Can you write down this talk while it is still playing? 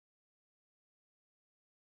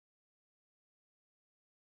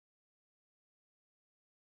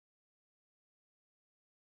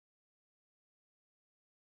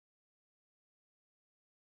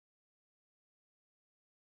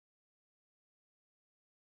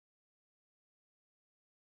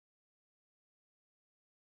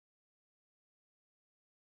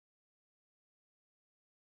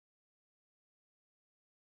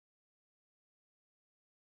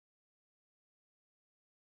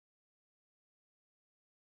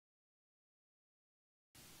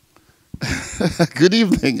Good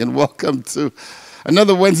evening and welcome to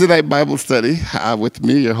another Wednesday night Bible study with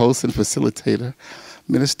me, your host and facilitator,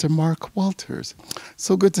 Minister Mark Walters.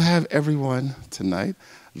 So good to have everyone tonight.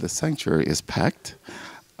 The sanctuary is packed,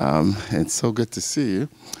 and so good to see you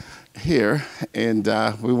here. And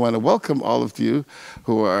we want to welcome all of you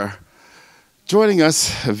who are joining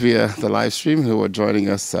us via the live stream, who are joining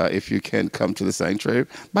us. If you can come to the sanctuary,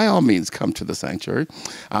 by all means, come to the sanctuary.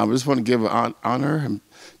 I just want to give honor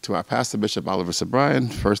to our pastor, Bishop Oliver Sobrian,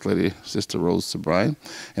 First Lady Sister Rose Sobrian,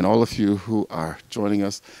 and all of you who are joining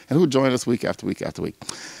us and who join us week after week after week.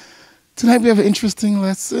 Tonight we have an interesting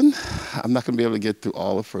lesson. I'm not going to be able to get through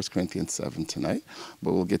all of 1 Corinthians 7 tonight,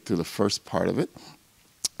 but we'll get through the first part of it,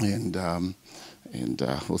 and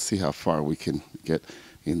we'll see how far we can get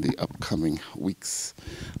in the upcoming weeks.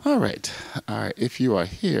 All right. If you are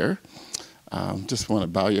here, just want to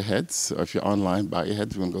bow your heads. Or if you're online, bow your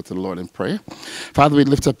heads. We're going to go to the Lord in prayer. Father, we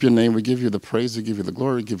lift up your name. We give you the praise. We give you the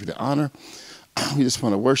glory. We give you the honor. We just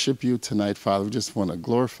want to worship you tonight, Father. We just want to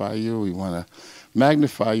glorify you. We want to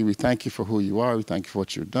magnify you. We thank you for who you are. We thank you for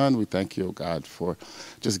what you've done. We thank you, oh God, for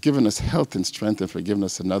just giving us health and strength and for giving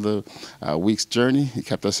us another week's journey. You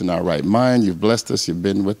kept us in our right mind. You've blessed us. You've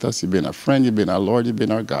been with us. You've been our friend. You've been our Lord. You've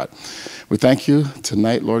been our God. We thank you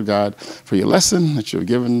tonight, Lord God, for your lesson that you've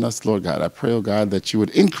given us, Lord God. I pray, oh God, that you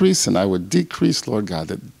would increase and I would decrease, Lord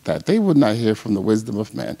God, that they would not hear from the wisdom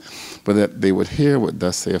of man, but that they would hear what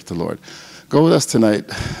thus saith the Lord. Go with us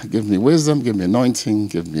tonight. Give me wisdom, give me anointing,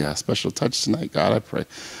 give me a special touch tonight, God, I pray,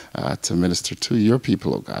 to minister to your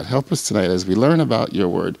people, oh God. Help us tonight as we learn about your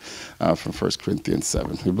word from 1 Corinthians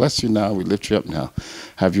 7. We bless you now. We lift you up now.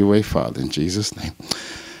 Have your way, Father, in Jesus' name.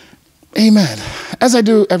 Amen. As I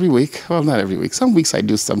do every week, well, not every week. Some weeks I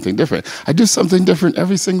do something different. I do something different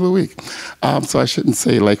every single week. So I shouldn't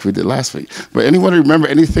say like we did last week. But anyone remember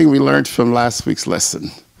anything we learned from last week's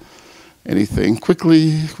lesson? Anything?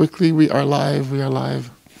 Quickly, we are live.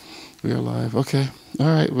 Okay. All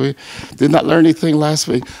right. We did not learn anything last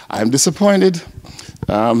week. I'm disappointed,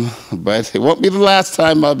 but it won't be the last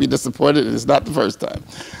time I'll be disappointed, and it's not the first time.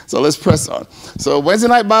 So let's press on. So Wednesday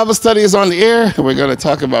night Bible study is on the air. We're going to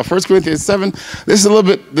talk about 1 Corinthians 7. This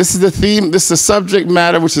is the theme. This is the subject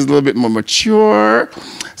matter, which is a little bit more mature.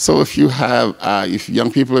 So if you have, if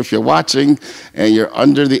young people, if you're watching and you're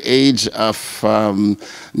under the age of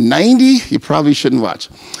 90, you probably shouldn't watch.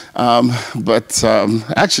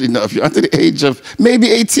 Actually, no, if you're under the age of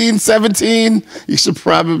maybe 18, 17, you should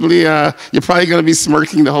probably, you're probably going to be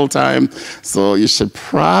smirking the whole time. So you should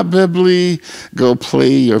probably go play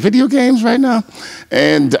your video games right now.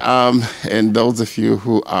 And those of you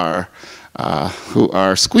who are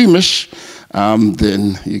squeamish,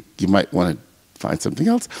 then you might want to find something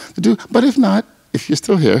else to do. But if not, if you're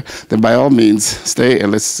still here, then by all means, stay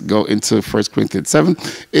and let's go into 1 Corinthians 7.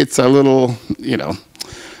 It's a little,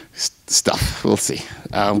 stuff. We'll see.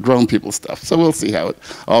 Grown people stuff. So we'll see how it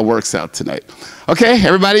all works out tonight. Okay,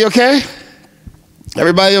 everybody okay?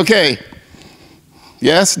 Everybody okay?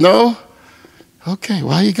 Yes? No? Okay,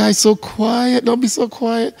 why are you guys so quiet? Don't be so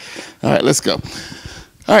quiet. All right, let's go.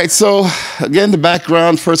 All right, so again, the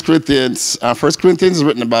background, 1 Corinthians. 1 Corinthians is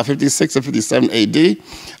written about 56 or 57 AD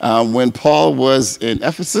when Paul was in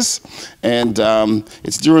Ephesus. And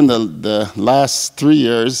it's during the last 3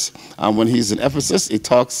 years when he's in Ephesus. He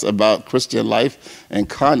talks about Christian life and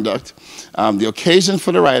conduct. The occasion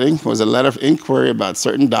for the writing was a letter of inquiry about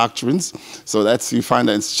certain doctrines. So you find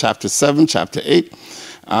that in chapter 7, chapter 8.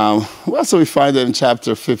 So we find it in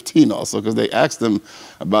chapter 15 also, because they asked them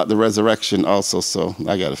about the resurrection also, so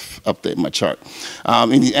I got to update my chart.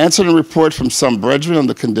 And he answered a report from some brethren on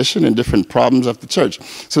the condition and different problems of the church.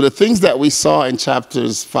 So the things that we saw in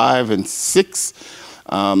chapters 5 and 6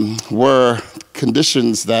 were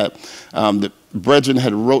conditions that the brethren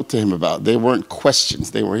had wrote to him about. They weren't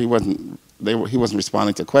questions. He wasn't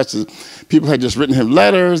responding to questions. People had just written him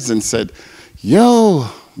letters and said, "Yo,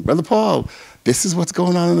 Brother Paul, this is what's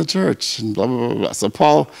going on in the church," and blah, blah, blah, blah. So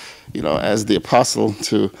Paul, as the apostle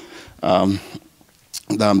to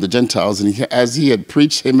the Gentiles, and as he had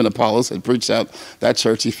preached, him and Apollos had preached out that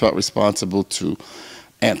church, he felt responsible to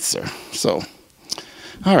answer. So,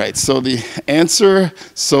 all right, so the answer,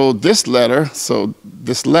 this letter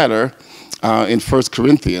in 1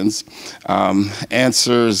 Corinthians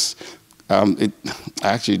answers,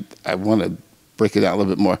 I want to break it out a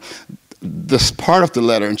little bit more. This part of the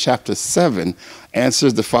letter in chapter 7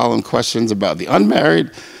 answers the following questions about the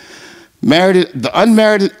unmarried, married,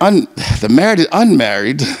 unmarried,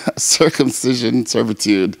 circumcision,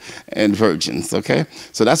 servitude, and virgins. Okay,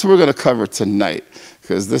 so that's what we're going to cover tonight,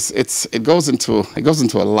 because it goes into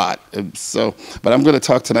a lot. But I'm going to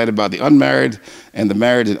talk tonight about the unmarried and the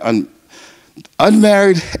married and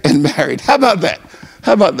Unmarried and married. How about that?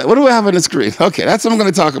 How about that? What do we have on the screen? Okay, that's what I'm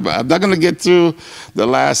going to talk about. I'm not going to get through the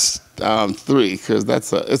last three because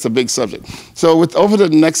it's a big subject. So over the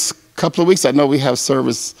next couple of weeks, I know we have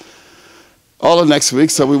service all of next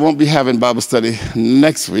week, so we won't be having Bible study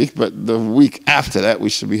next week, but the week after that, we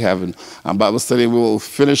should be having Bible study. We'll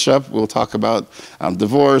finish up. We'll talk about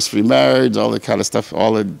divorce, remarriage, all that kind of stuff,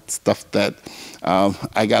 all the stuff that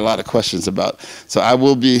I got a lot of questions about. So I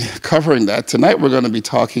will be covering that. Tonight, we're going to be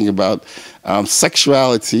talking about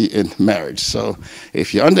sexuality in marriage. So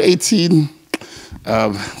if you're under 18,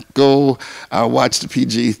 go watch the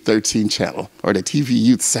PG-13 channel or the TV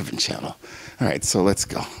Youth 7 channel. All right, so let's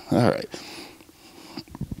go. All right.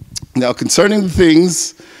 Now, concerning the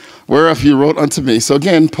things whereof you wrote unto me. So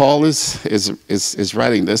again, Paul is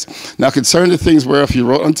writing this. Now, concerning the things whereof you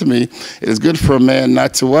wrote unto me, it is good for a man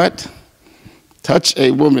not to what? Touch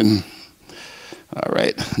a woman. All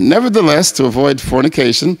right. Nevertheless, to avoid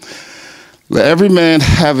fornication, let every man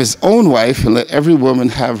have his own wife, and let every woman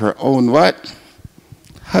have her own what?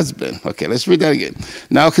 Husband. Okay, let's read that again.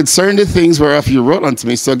 Now, concerning the things whereof you wrote unto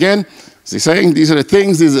me. So again, is he saying these are the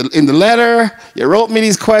things, these are in the letter, you wrote me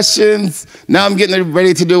these questions, now I'm getting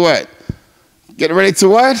ready to do what? Getting ready to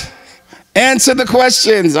what? Answer the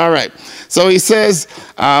questions. All right. So he says,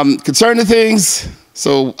 concerning the things,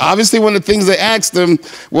 so obviously one of the things they asked him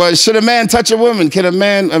was, should a man touch a woman? Can a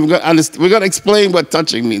man, we're going to explain what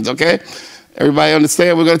touching means, okay? Everybody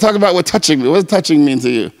understand? We're going to talk about what touching means. What does touching mean to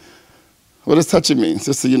you? What does touching mean? It's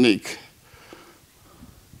just a unique.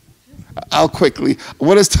 I'll quickly.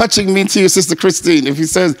 What does touching mean to you, Sister Christine? If he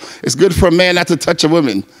says it's good for a man not to touch a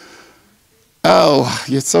woman. Oh,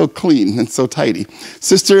 you're so clean and so tidy.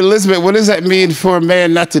 Sister Elizabeth, what does that mean for a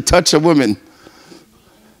man not to touch a woman?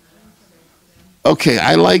 Okay,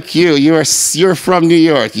 I like you. You're from New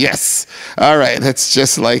York. Yes. All right. That's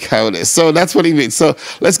just like how it is. So that's what he means. So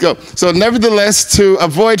let's go. So nevertheless, to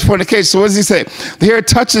avoid fornication. So what does he say? Here,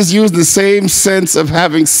 touch is used in the same sense of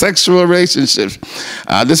having sexual relationships.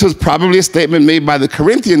 This was probably a statement made by the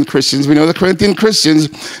Corinthian Christians. We know the Corinthian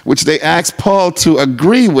Christians, which they asked Paul to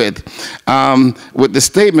agree with the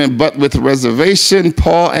statement, but with reservation.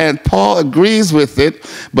 Paul agrees with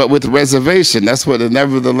it, but with reservation. That's what the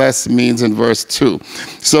nevertheless means in verse 2.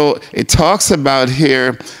 So it talks about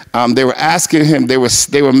here, they were asking him, they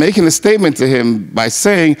were making a statement to him by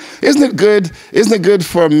saying, isn't it good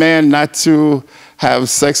for a man not to have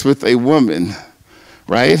sex with a woman,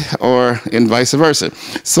 right? Or in vice versa.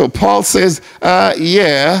 So Paul says,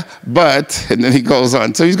 yeah, but, and then he goes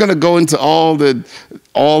on. So he's going to go into all the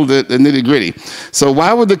nitty gritty. So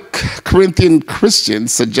why would the Corinthian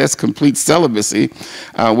Christians suggest complete celibacy,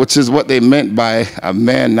 which is what they meant by a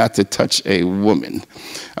man not to touch a woman?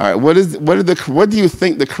 All right, what do you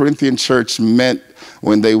think the Corinthian church meant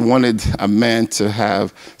when they wanted a man to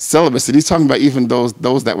have celibacy? He's talking about even those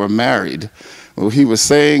that were married. Well, he was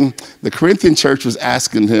saying the Corinthian church was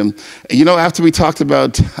asking him, after we talked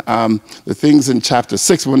about the things in chapter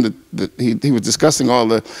 6, when he was discussing all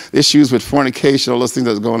the issues with fornication, all those things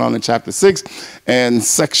that was going on in chapter 6, and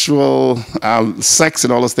sexual sex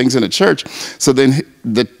and all those things in the church. So then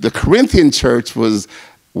the Corinthian church was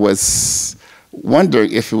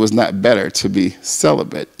wondering if it was not better to be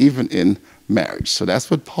celibate, even in marriage. So that's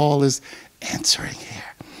what Paul is answering here.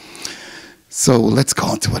 So let's go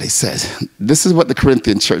on to what he says. This is what the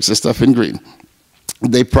Corinthian church, the stuff in green.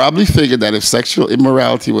 They probably figured that if sexual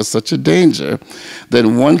immorality was such a danger,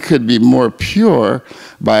 then one could be more pure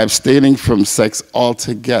by abstaining from sex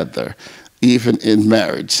altogether, even in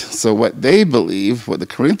marriage. So what they believe, what the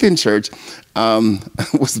Corinthian church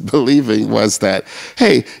was believing was that,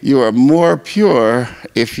 hey, you are more pure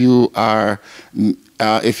if you are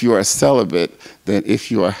celibate than if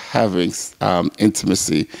you are having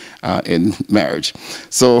intimacy in marriage.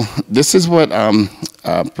 So this is what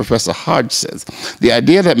Professor Hodge says. The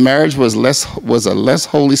idea that marriage was a less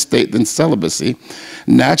holy state than celibacy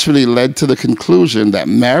naturally led to the conclusion that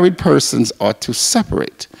married persons ought to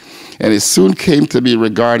separate. And it soon came to be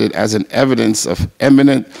regarded as an evidence of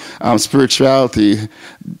eminent spirituality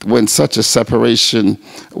when such a separation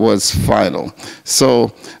was final.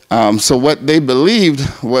 So what they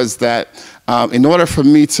believed was that in order for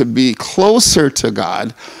me to be closer to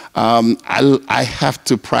God, I have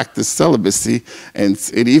to practice celibacy, and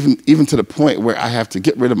even to the point where I have to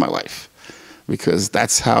get rid of my wife, because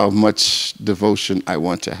that's how much devotion I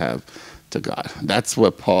want to have to God. That's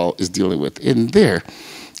what Paul is dealing with in there.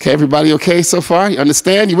 Okay, everybody okay so far? You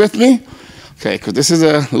understand? You with me? Okay, because this is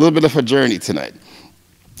a little bit of a journey tonight.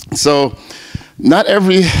 So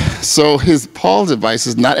Paul's advice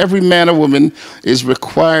is not every man or woman is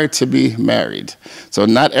required to be married. So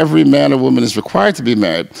not every man or woman is required to be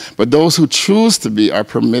married, but those who choose to be are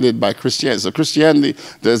permitted by Christianity. So Christianity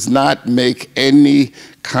does not make any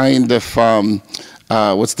kind of,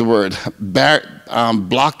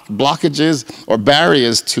 blockages or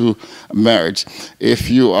barriers to marriage. If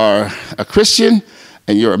you are a Christian,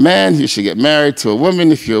 and you're a man, you should get married to a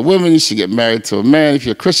woman. If you're a woman, you should get married to a man. If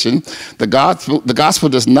you're a Christian, the gospel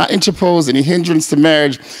does not interpose any hindrance to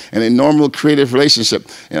marriage and a normal creative relationship.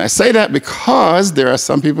 And I say that because there are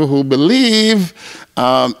some people who believe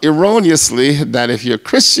erroneously that if you're a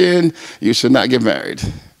Christian, you should not get married.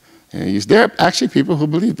 And there are actually people who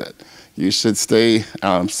believe that. You should stay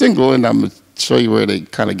single, and I'm going to show you where they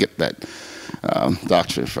kind of get that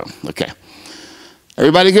doctrine from. Okay.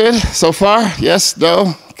 Everybody good so far? Yes?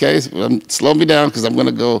 No? Okay, slow me down because I'm going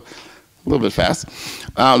to go a little bit fast.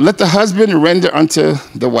 Let the husband render unto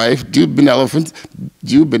the wife due benevolence.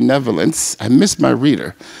 I missed my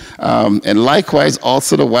reader. And likewise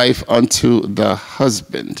also the wife unto the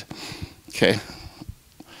husband. Okay.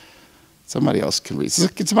 Somebody else can read.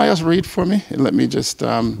 Can somebody else read for me? And let me just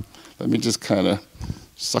kind of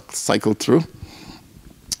cycle through.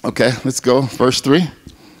 Okay, let's go. Verse 3.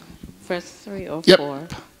 Verse 3 or yep. 4.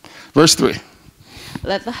 Verse 3.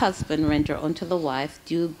 Let the husband render unto the wife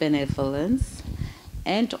due benevolence,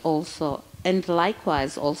 and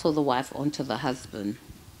likewise also the wife unto the husband.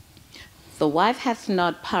 The wife hath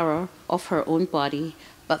not power of her own body,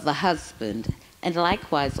 but the husband, and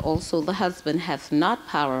likewise also the husband hath not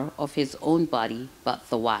power of his own body, but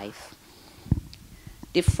the wife.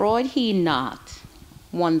 Defraud he not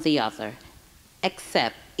one the other,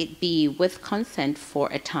 except it be with consent for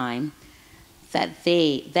a time, that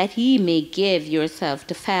ye may give yourself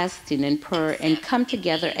to fasting and prayer, and come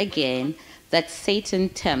together again, that Satan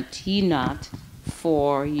tempt ye not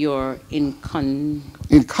for your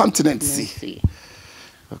incontinency.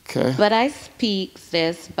 Okay. But I speak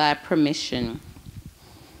this by permission,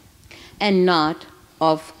 and not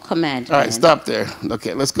of commandment. All right, stop there.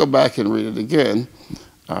 Okay, let's go back and read it again.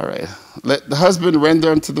 All right. Let the husband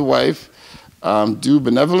render unto the wife due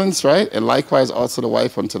benevolence, right? And likewise also the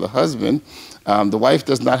wife unto the husband. The wife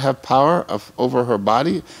does not have power over her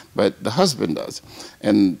body, but the husband does.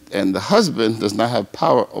 And the husband does not have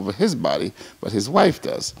power over his body, but his wife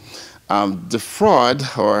does. Defraud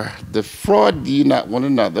ye not one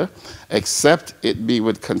another, except it be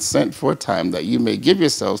with consent for a time, that you may give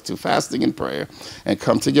yourselves to fasting and prayer, and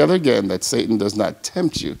come together again, that Satan does not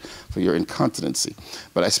tempt you for your incontinency.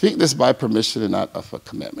 But I speak this by permission and not of a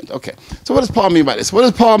commandment. Okay, so what does Paul mean by this? What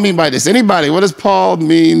does Paul mean by this? Anybody, what does Paul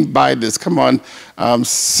mean by this? Come on.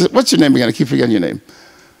 What's your name again? I keep forgetting your name.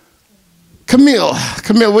 Camille.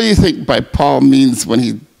 Camille, what do you think by Paul means when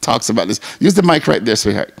he talks about this? Use the mic right there,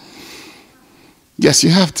 sweetheart. Yes, you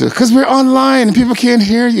have to, because we're online and people can't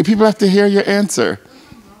hear you. People have to hear your answer.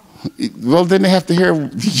 Well, then they have to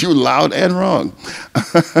hear you loud and wrong.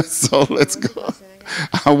 So let's go.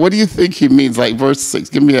 What do you think he means? Like verse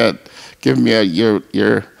 6. Give me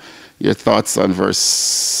your thoughts on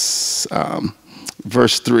verse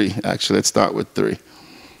 3. Actually, let's start with 3.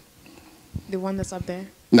 The one that's up there?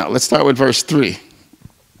 No, let's start with verse 3.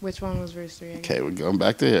 Which one was verse 3 again? Okay, we're going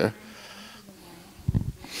back to here.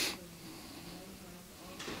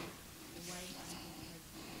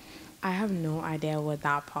 I have no idea what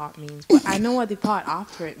that part means, but I know what the part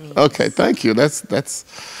after it means. Okay, thank you. That's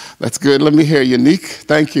good. Let me hear Unique.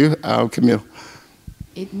 Thank you, Camille.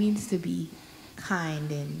 It means to be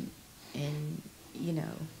kind and you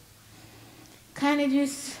know, kind of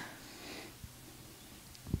just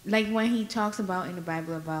like when he talks about in the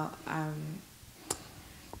Bible about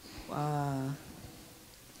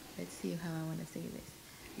let's see how I want to say this.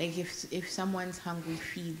 Like if someone's hungry,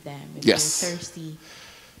 feed them. If yes. they're thirsty,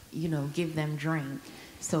 you know, give them drink.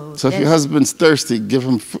 So if your husband's thirsty, give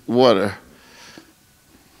him water.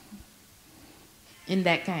 In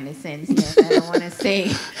that kind of sense, yes. I don't want to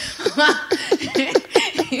say.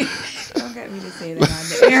 Don't get me to say that on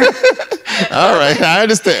the air. All right, I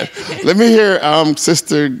understand. Let me hear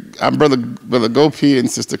Brother Gopi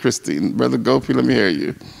and Sister Christine. Brother Gopi, let me hear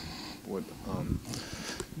you. What,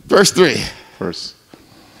 Verse 3.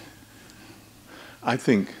 I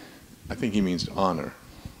think he means honor.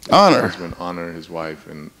 Honor. The husband honor his wife,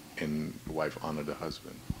 and the wife honor the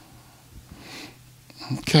husband.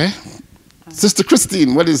 Okay. Sister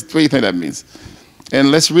Christine, what do you think that means? And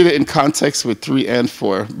let's read it in context with 3 and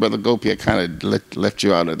 4. Brother Gopi, I kind of left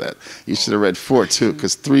you out of that. You should have read 4 too,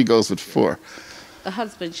 because 3 goes with 4. The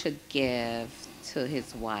husband should give to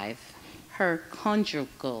his wife her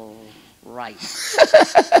conjugal right.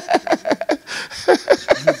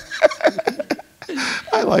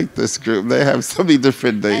 I like this group. They have so many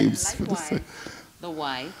different names. And likewise, the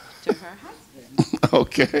wife to her husband.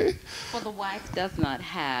 Okay. For the wife does not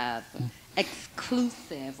have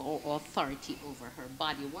exclusive or authority over her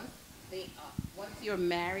body. Once you're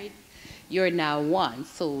married, you're now one.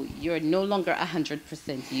 So you're no longer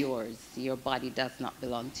 100% yours. Your body does not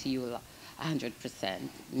belong to you 100%.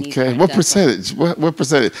 Okay. What percentage? What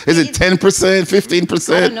percentage? Is it 10%,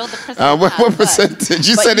 15%? I don't know the percentage. What percentage?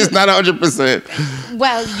 You said it's not 100%.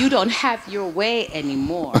 Well, you don't have your way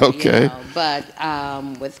anymore. Okay. You know, but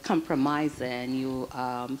with compromising, you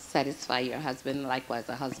satisfy your husband, likewise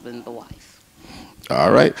a husband, the wife.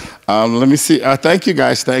 All right. Let me see. Thank you,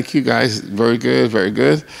 guys. Thank you, guys. Very good. Very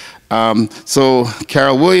good. So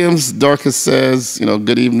Carol Williams, Dorcas says,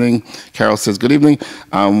 good evening. Carol says, good evening.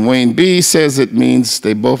 Wayne B. says it means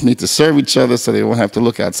they both need to serve each other so they won't have to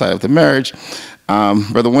look outside of the marriage.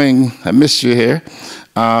 Brother Wayne, I missed you here.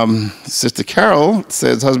 Sister Carol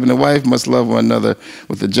says husband and wife must love one another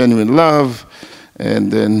with a genuine love.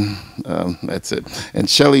 And then that's it. And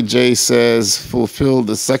Shelley J. says fulfill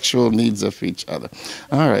the sexual needs of each other.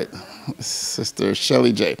 All right, Sister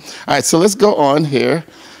Shelley J. All right, so let's go on here.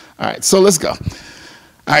 All right, so let's go. All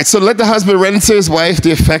right, so let the husband render to his wife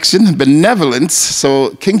the affection, benevolence.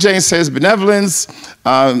 So King James says benevolence,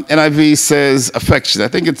 NIV says affection. I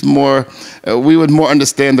think it's more, we would more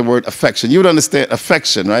understand the word affection. You would understand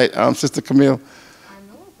affection, right, Sister Camille? I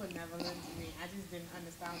know what benevolence means. I just didn't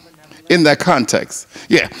understand benevolence. In that context,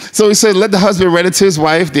 yeah. So he said, let the husband render to his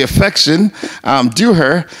wife the affection due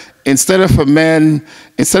her. Instead of a man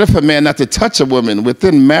not to touch a woman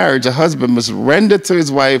within marriage, a husband must render to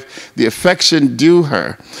his wife the affection due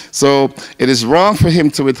her. So it is wrong for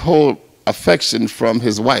him to withhold affection from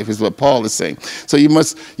his wife, is what Paul is saying. So you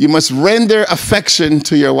must render affection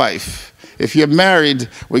to your wife. If you're married,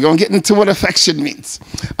 we're going to get into what affection means.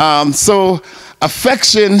 So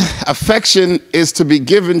affection is to be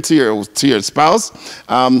given to your spouse.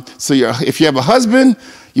 If you have a husband,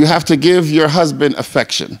 you have to give your husband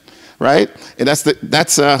affection, right? And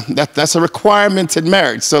that's a requirement in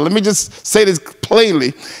marriage. So let me just say this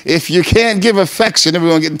plainly. If you can't give affection, and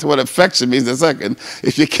we're going to get into what affection means in a second.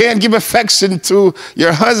 If you can't give affection to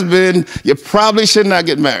your husband, you probably should not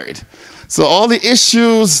get married. So all the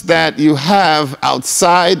issues that you have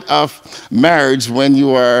outside of marriage when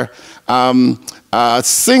you are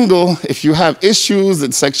single, if you have issues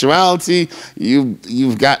in sexuality,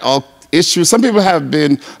 you've got all issues. Some people have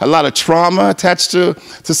been a lot of trauma attached to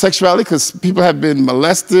sexuality because people have been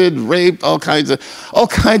molested, raped, all kinds of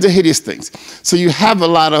hideous things. So you have a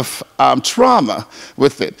lot of trauma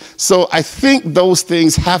with it. So I think those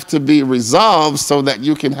things have to be resolved so that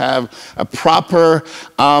you can have a proper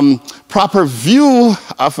view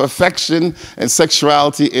of affection and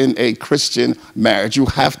sexuality in a Christian marriage. You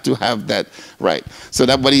have to have that right. So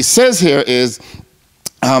that what he says here is,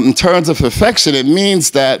 in terms of affection, it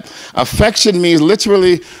means that affection means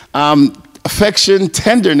literally affection,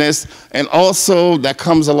 tenderness, and also that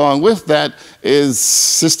comes along with that is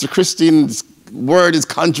Sister Christine's word is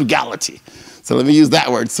conjugality. So let me use that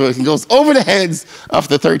word so it goes over the heads of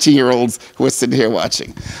the 13-year-olds who are sitting here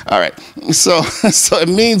watching. All right. So it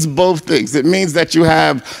means both things. It means that you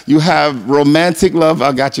have romantic love.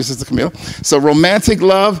 I got you, Sister Camille. So romantic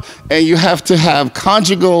love, and you have to have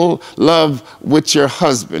conjugal love with your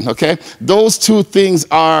husband, okay? Those two things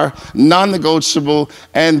are non-negotiable,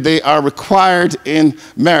 and they are required in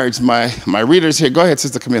marriage. My readers here. Go ahead,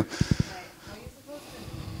 Sister Camille.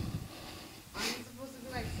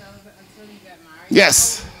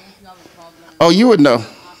 Yes. Oh, you would know.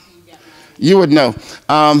 You would know.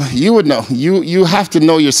 You would know. You have to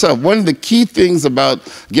know yourself. One of the key things about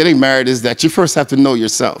getting married is that you first have to know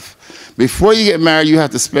yourself. Before you get married, you have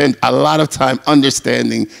to spend a lot of time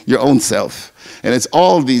understanding your own self. And it's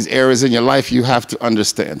all these areas in your life you have to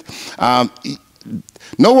understand.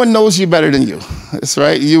 No one knows you better than you. That's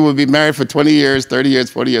right. You will be married for 20 years, 30 years,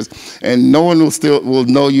 40 years, and no one will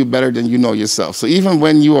know you better than you know yourself. So even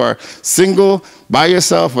when you are single, by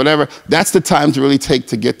yourself, whatever, that's the time to really take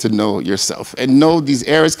to get to know yourself and know these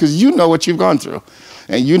areas because you know what you've gone through.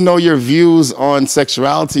 And you know your views on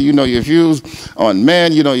sexuality, you know your views on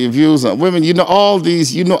men, you know your views on women, you know all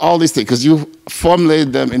these things because you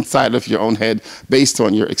formulated them inside of your own head based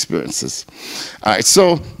on your experiences. All right,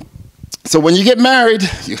 so when you get married,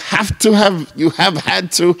 you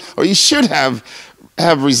should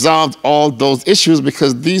have resolved all those issues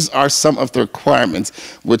because these are some of the requirements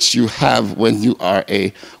which you have when you are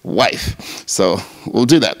a wife. So we'll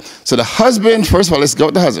do that. So the husband, first of all, let's go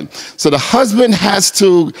with the husband. So the husband has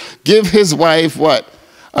to give his wife what?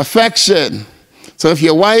 affection. So if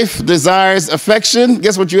your wife desires affection,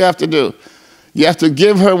 guess what you have to do? You have to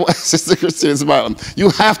give her, Sister Christine is smiling. You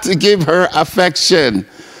have to give her affection.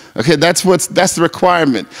 Okay, that's the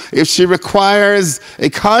requirement. If she requires a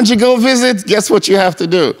conjugal visit, guess what you have to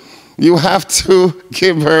do? You have to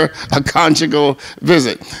give her a conjugal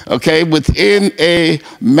visit. Okay, within a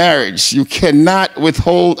marriage, you cannot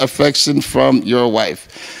withhold affection from your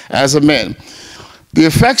wife. As a man, the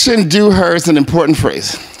affection due her is an important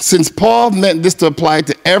phrase. Since Paul meant this to apply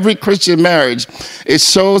to every Christian marriage, it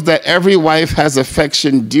shows that every wife has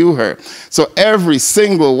affection due her. So every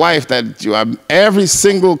single wife every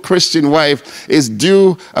single Christian wife is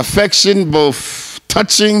due affection, both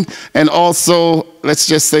touching and also, let's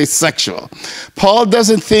just say, sexual. Paul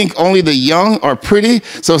doesn't think only the young are pretty.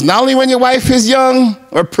 So it's not only when your wife is young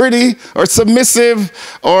or pretty or submissive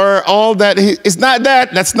or all that. It's not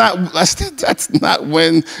that. That's not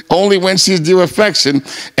only when she's due affection.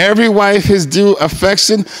 Every wife is due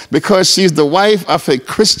affection because she's the wife of a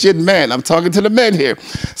Christian man. I'm talking to the men here.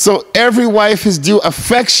 So every wife is due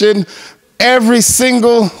affection. Every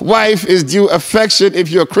single wife is due affection if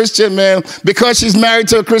you're a Christian man because she's married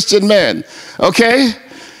to a Christian man. Okay?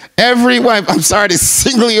 Every wife, I'm sorry to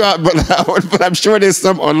single you out, Brother Howard, but I'm sure there's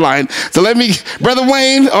some online. So Brother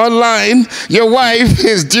Wayne, online, your wife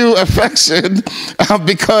is due affection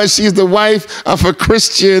because she's the wife of a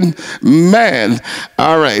Christian man.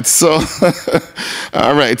 All right, so,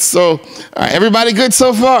 everybody good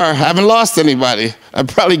so far? I haven't lost anybody. I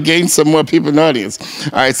probably gained some more people in the audience.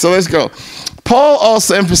 All right, so let's go. Paul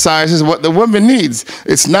also emphasizes what the woman needs.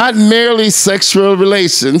 It's not merely sexual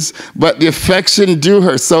relations, but the affection due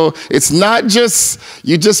her. So it's not just,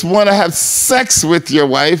 you just want to have sex with your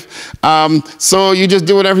wife, so you just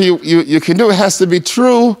do whatever you can do. It has to be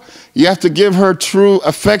true. You have to give her true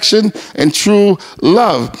affection and true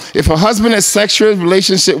love. If a husband has sexual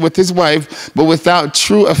relationship with his wife, but without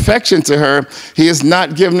true affection to her, he is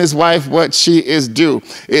not giving his wife what she is due.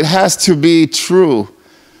 It has to be true.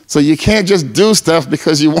 So you can't just do stuff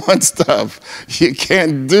because you want stuff. You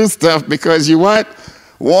can't do stuff because you want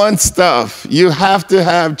stuff. You have to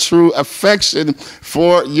have true affection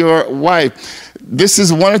for your wife. This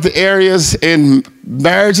is one of the areas in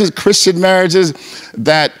marriages, Christian marriages,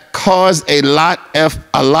 that cause a lot of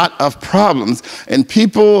problems. And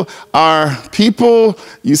you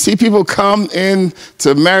see people come in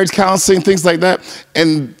to marriage counseling, things like that,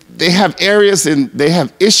 and they have issues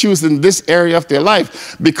in this area of their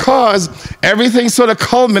life because everything sort of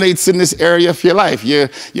culminates in this area of your life. You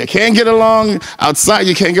can't get along outside.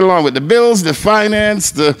 You can't get along with the bills, the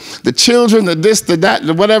finance, the children, the this, the that,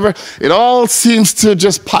 the whatever. It all seems to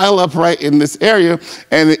just pile up right in this area,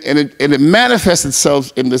 and it manifests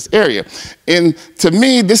itself in this area. And to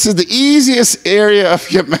me, this is the easiest area of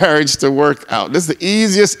your marriage to work out. This is the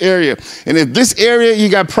easiest area. And if this area you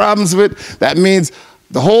got problems with, that means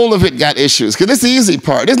the whole of it got issues. Because this is the easy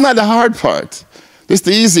part. This is not the hard part. This is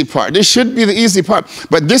the easy part. This should be the easy part.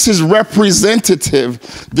 But this is representative.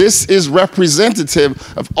 This is representative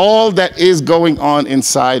of all that is going on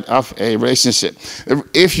inside of a relationship.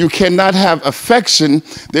 If you cannot have affection,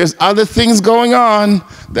 there's other things going on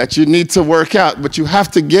that you need to work out. But you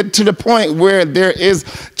have to get to the point where there is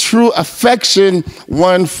true affection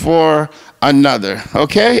one for another.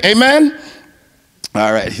 Okay? Amen?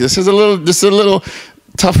 All right. This is a little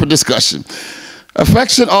tougher discussion.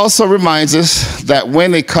 Affection also reminds us that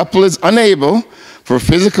when a couple is unable, for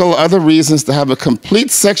physical or other reasons, to have a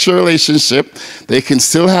complete sexual relationship, they can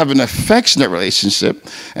still have an affectionate relationship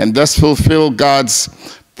and thus fulfill God's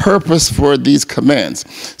purpose for these commands.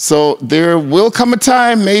 So there will come a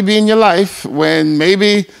time maybe in your life when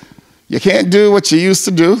maybe you can't do what you used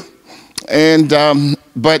to do,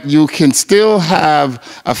 but you can still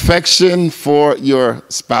have affection for your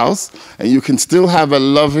spouse, and you can still have a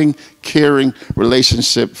loving, caring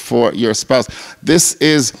relationship for your spouse. This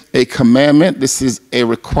is a commandment. This is a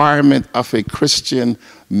requirement of a Christian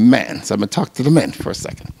man. So I'm going to talk to the men for a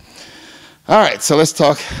second. All right, so let's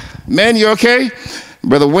talk. Men, you okay?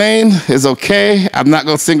 Brother Wayne is okay. I'm not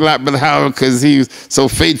going to single out Brother Howard because he's so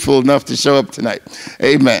faithful enough to show up tonight.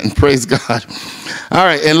 Amen. Praise God. All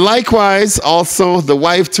right. And likewise, also the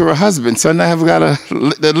wife to her husband. So now I've got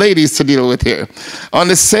the ladies to deal with here. On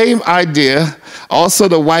the same idea, also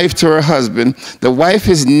the wife to her husband. The wife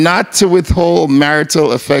is not to withhold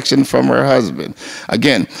marital affection from her husband.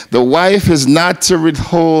 Again, the wife is not to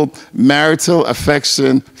withhold marital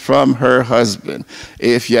affection from her husband.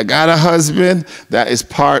 If you got a husband, that is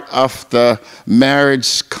part of the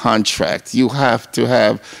marriage contract. You have to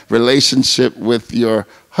have relationship with your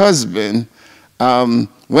husband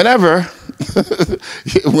whenever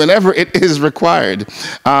it is required.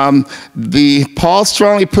 Paul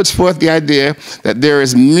strongly puts forth the idea that there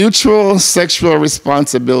is mutual sexual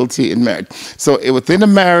responsibility in marriage. So within a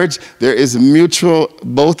marriage, there is mutual,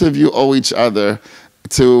 both of you owe each other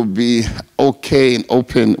to be okay and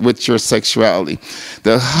open with your sexuality.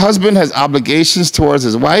 The husband has obligations towards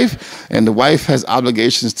his wife, and the wife has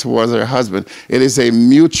obligations towards her husband. It is a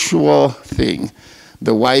mutual thing.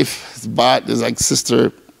 The wife's body is like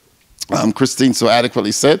Sister Christine so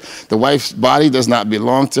adequately said, the wife's body does not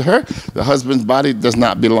belong to her. The husband's body does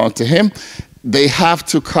not belong to him. They have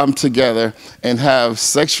to come together and have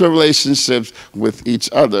sexual relationships with each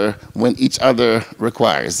other when each other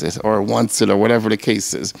requires it or wants it or whatever the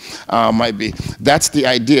case is, might be. That's the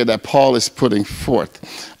idea that Paul is putting forth.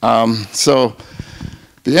 So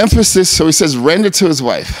the emphasis, so he says render to his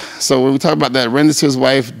wife. So when we talk about that, render to his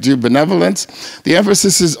wife, do benevolence, the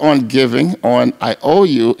emphasis is on giving, on I owe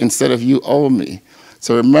you instead of you owe me.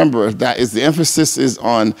 So remember, that is the emphasis is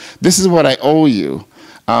on this is what I owe you.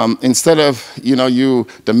 Instead of, you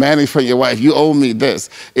demanding from your wife, you owe me this.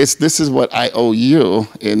 This is what I owe you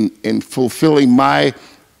in fulfilling my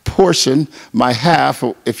portion, my half,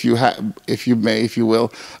 if you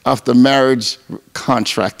will, of the marriage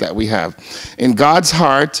contract that we have. In God's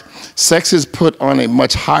heart, sex is put on a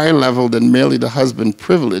much higher level than merely the husband's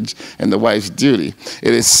privilege and the wife's duty.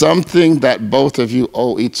 It is something that both of you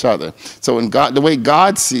owe each other. So in God, the way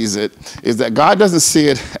God sees it is that God doesn't see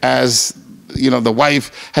it as the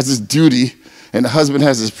wife has his duty and the husband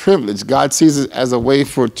has his privilege. God sees it as a way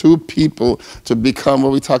for two people to become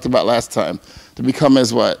what we talked about last time, to become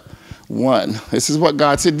as what? One. This is what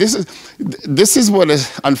God said. This is what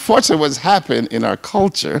is, unfortunately, what's happened in our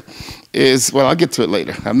culture is, well, I'll get to it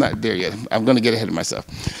later. I'm not there yet. I'm going to get ahead of myself.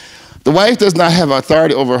 The wife does not have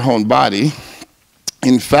authority over her own body.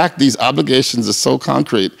 In fact, these obligations are so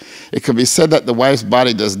concrete, it could be said that the wife's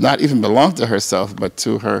body does not even belong to herself, but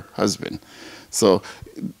to her husband. So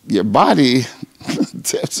your body,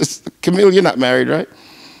 Camille, you're not married, right?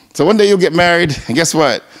 So one day you'll get married, and guess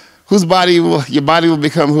what? Your body will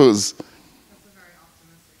become whose? That's a very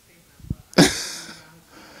optimistic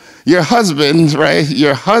statement. Your husband, right?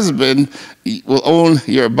 Your husband will own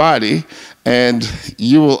your body, and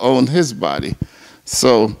you will own his body.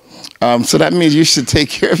 So that means you should take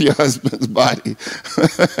care of your husband's body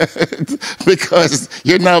because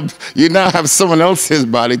you now have someone else's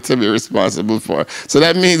body to be responsible for. So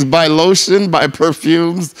that means buy lotion, buy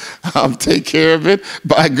perfumes, take care of it,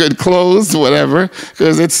 buy good clothes, whatever,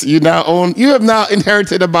 because you have now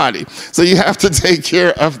inherited a body. So you have to take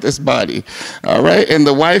care of this body. All right. And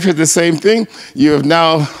the wife is the same thing. You have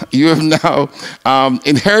now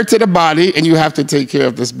inherited a body, and you have to take care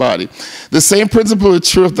of this body. The same principle is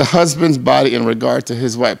true of the husband's body in regard to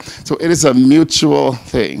his wife. So it is a mutual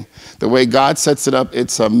thing. The way God sets it up,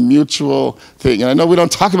 it's a mutual thing. And I know we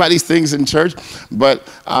don't talk about these things in church, but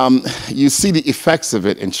you see the effects of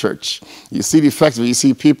it in church. You see the effects of it. You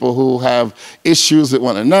see people who have issues with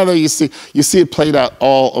one another. You see it played out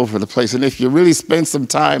all over the place. And if you really spend some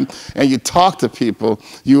time and you talk to people,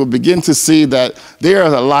 you will begin to see that there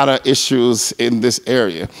are a lot of issues in this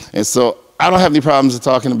area. And so I don't have any problems with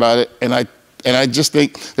talking about it, and I just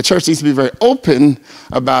think the church needs to be very open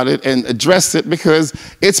about it and address it because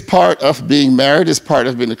it's part of being married. It's part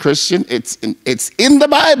of being a Christian. It's in the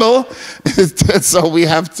Bible, so we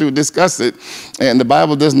have to discuss it. And the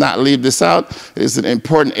Bible does not leave this out. It's an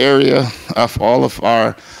important area of all of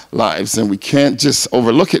our lives, and we can't just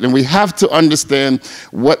overlook it. And we have to understand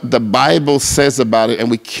what the Bible says about it,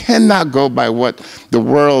 and we cannot go by what the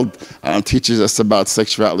world teaches us about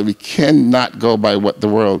sexuality. We cannot go by what the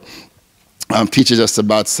world teaches us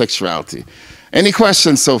about sexuality. Any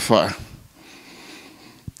questions so far?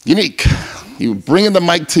 Unique. You bringing the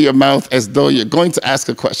mic to your mouth as though you're going to ask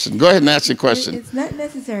a question. Go ahead and ask your question. It's not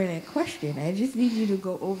necessarily a question. I just need you to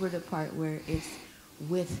go over the part where it's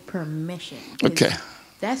with permission. Okay.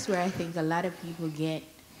 That's where I think a lot of people get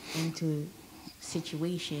into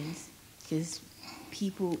situations because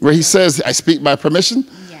people... Where he says, I speak by permission?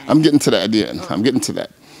 Yeah. I'm getting to that at the end. I'm getting to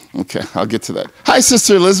that. Okay, I'll get to that. Hi,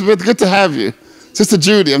 Sister Elizabeth. Good to have you. Sister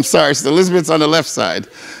Judy, I'm sorry. Sister Elizabeth's on the left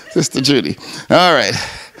side. Sister Judy. All right.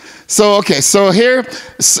 So here,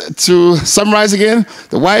 to summarize again,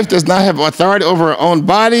 the wife does not have authority over her own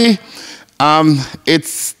body.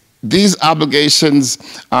 These obligations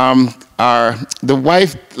are the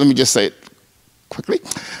wife. Let me just say it quickly.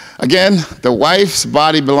 Again, the wife's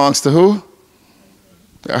body belongs to who?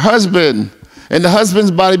 Her husband. And the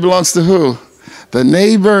husband's body belongs to who? The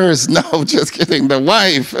neighbors. No, just kidding. The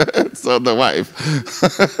wife. So the wife.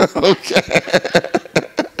 Okay.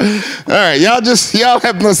 All right, y'all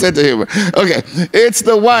have no sense of humor. Okay, it's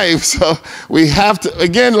the wife. So we have to,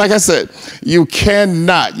 again, like I said, you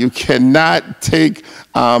cannot take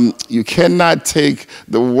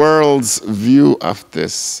the world's view of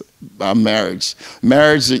this marriage.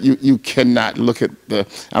 Marriage, you cannot look at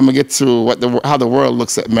I'm gonna get to how the world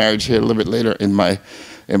looks at marriage here a little bit later in my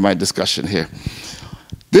discussion here.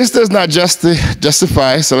 This does not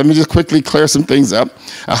justify, so let me just quickly clear some things up.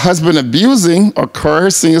 A husband abusing or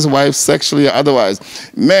coercing his wife sexually or otherwise.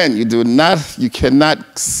 Men, you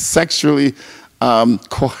cannot sexually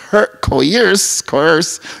coerce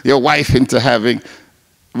your wife into having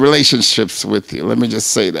relationships with you. Let me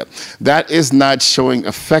just say that. That is not showing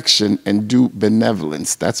affection and due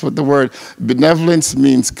benevolence. That's what the word benevolence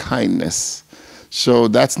means, kindness. So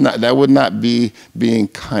that would not be being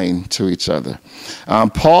kind to each other.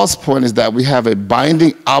 Paul's point is that we have a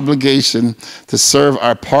binding obligation to serve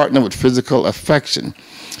our partner with physical affection.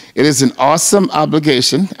 It is an awesome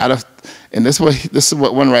obligation and this is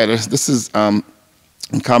what one writer,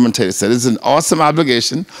 commentator said, it's an awesome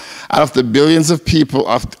obligation. Out of the billions of people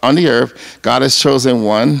on the earth, God has chosen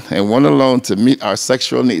one and one alone to meet our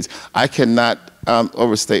sexual needs. I cannot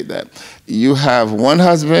overstate that. You have one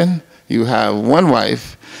husband, you have one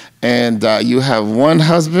wife, and you have one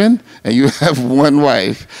husband and you have one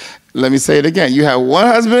wife. Let me say it again. You have one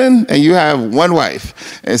husband and you have one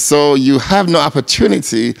wife. And so you have no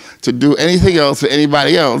opportunity to do anything else with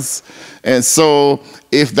anybody else. And so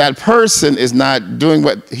if that person is not doing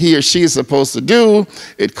what he or she is supposed to do,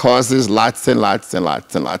 it causes lots and lots and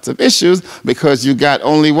lots and lots of issues because you got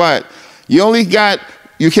only what? You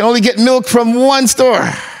can only get milk from one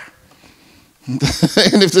store.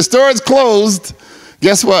 And if the store is closed,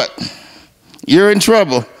 guess what? You're in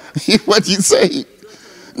trouble. What do you say?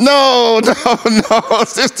 No,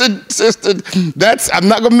 sister, I'm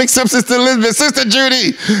not going to mix up Sister Elizabeth, Sister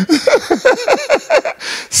Judy.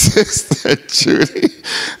 Sister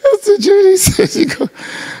Judy says,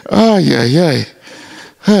 oh, yeah.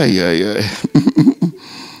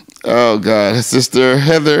 Oh, God. Sister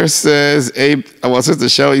Heather says, Sister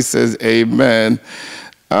Shelley says, amen.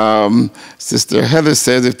 Sister Heather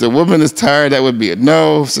says, if the woman is tired, that would be a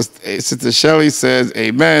no. Sister Shelley says,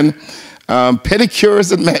 amen.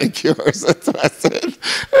 Pedicures and manicures. That's what I said.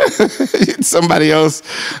 Somebody else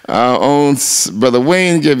owns. Brother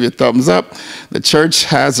Wayne, give you a thumbs up. The church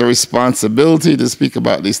has a responsibility to speak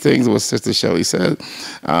about these things, what Sister Shelley said.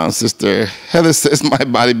 Sister Heather says, my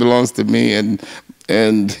body belongs to me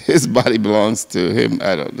and his body belongs to him.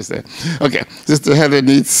 I don't understand. Okay, Sister Heather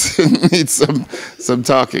needs some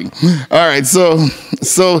talking. All right, so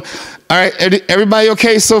all right, everybody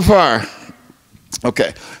okay so far?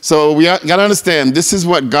 Okay, so we got to understand this is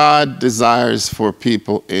what God desires for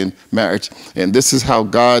people in marriage, and this is how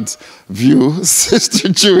God's view, Sister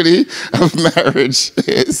Judy, of marriage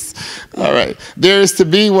is. All right, there is to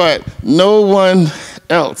be what? No one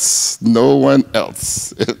else. No one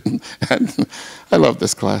else. And I love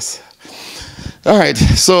this class. All right,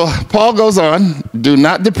 so Paul goes on, do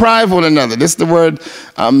not deprive one another. This is the word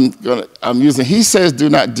I'm using. He says do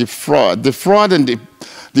not defraud. Defraud and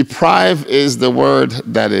deprive is the word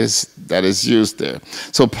that is used there.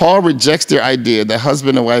 So Paul rejects the idea that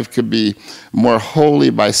husband and wife could be more holy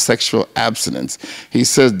by sexual abstinence. He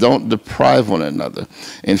says don't deprive one another.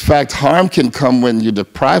 In fact, harm can come when you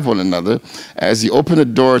deprive one another as you open the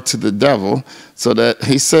door to the devil. So that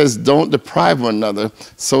he says don't deprive one another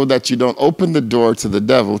so that you don't open the door to the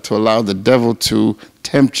devil to allow the devil to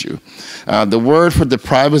tempt you. The word for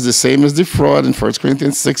deprive is the same as defraud in 1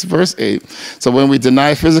 Corinthians 6 verse 8. So when we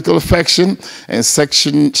deny physical affection and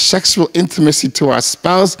sexual intimacy to our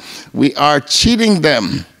spouse, we are cheating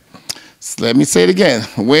them. So let me say it again.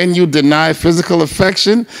 When you deny physical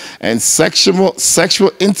affection and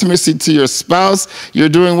sexual intimacy to your spouse, you're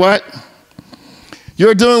doing what?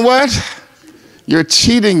 You're doing what? You're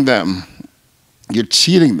cheating them. You're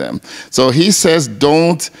cheating them. So he says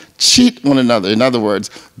don't cheat one another. In other words,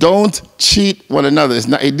 don't cheat one another.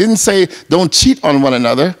 He didn't say don't cheat on one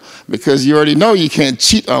another because you already know you can't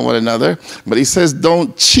cheat on one another. But he says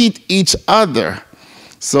don't cheat each other.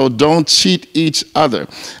 So don't cheat each other.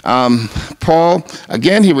 Paul,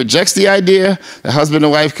 again, he rejects the idea that husband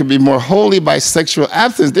and wife could be more holy by sexual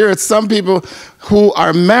abstinence. There are some people who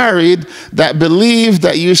are married that believe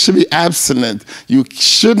that you should be abstinent. You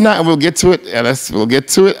should not, and we'll get to it, and we'll get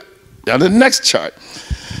to it on the next chart.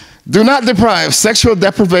 Do not deprive. Sexual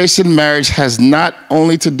deprivation marriage has not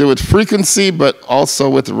only to do with frequency, but also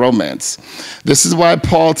with romance. This is why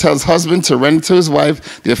Paul tells husband to render to his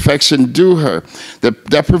wife the affection due her. The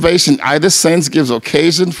deprivation either sense gives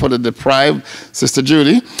occasion for the deprived, Sister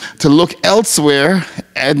Judy, to look elsewhere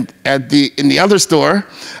in the other store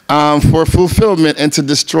for fulfillment and to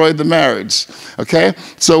destroy the marriage. Okay?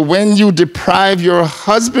 So when you deprive your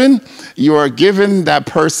husband, you are giving that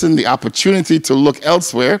person the opportunity to look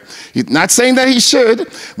elsewhere. He's not saying that he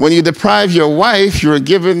should. When you deprive your wife, you're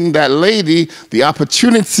giving that lady the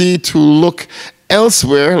opportunity to look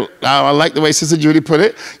elsewhere. I like the way Sister Judy put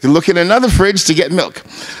it. You look in another fridge to get milk.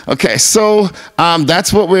 Okay, so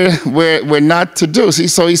that's what we're not to do. See,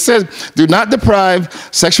 so he says, do not deprive.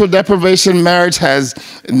 Sexual deprivation marriage has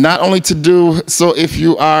not only to do, so if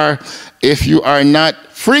you are not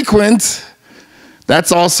frequent,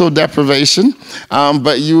 that's also deprivation,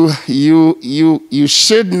 but you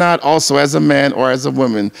should not also, as a man or as a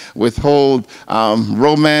woman, withhold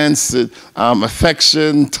romance,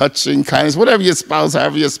 affection, touching, kindness, whatever your spouse,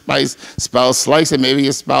 however your spouse likes it. Maybe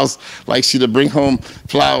your spouse likes you to bring home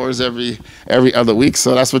flowers every other week,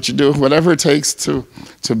 so that's what you do. Whatever it takes to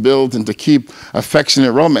build and to keep affection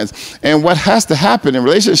and romance. And what has to happen in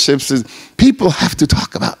relationships is people have to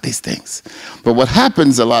talk about these things. But what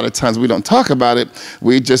happens a lot of times, we don't talk about it.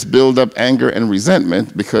 We just build up anger and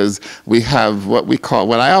resentment because we have what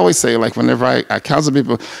I always say, like whenever I counsel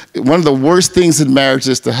people, one of the worst things in marriage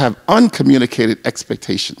is to have uncommunicated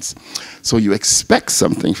expectations. So you expect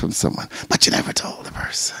something from someone, but you never told the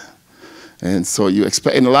person. And so you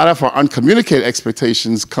expect, and a lot of our uncommunicated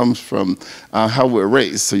expectations comes from how we're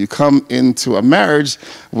raised. So you come into a marriage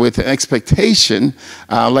with an expectation,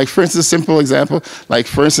 like for instance, simple example, like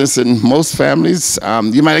for instance, in most families,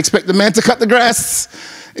 you might expect the man to cut the grass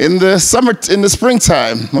in the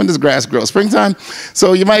springtime. When does grass grow? Springtime?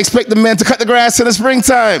 So you might expect the man to cut the grass in the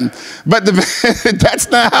springtime, but that's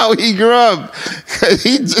not how he grew up.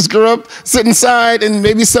 He just grew up sitting inside and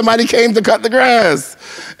maybe somebody came to cut the grass.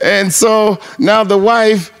 And so now the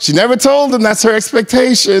wife, she never told him that's her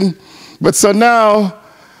expectation, but so now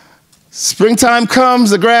springtime comes,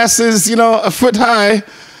 the grass is, a foot high,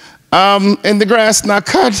 and the grass not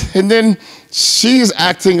cut, and then she's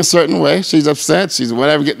acting a certain way. She's upset. She's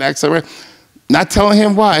whatever, getting acting a certain way. Not telling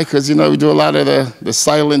him why, because, we do a lot of the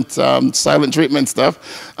silent treatment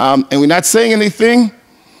stuff. And we're not saying anything,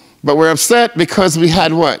 but we're upset because we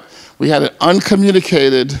had what? We had an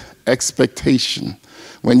uncommunicated expectation.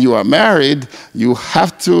 When you are married, you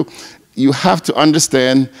have to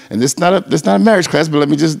understand, and this is not a marriage class, but let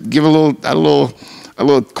me just give a little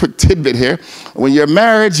quick tidbit here. When you're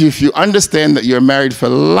married, if you understand that you're married for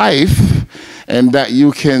life and that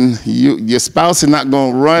your spouse is not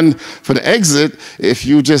going to run for the exit if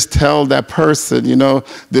you just tell that person,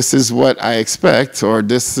 this is what I expect or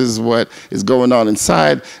this is what is going on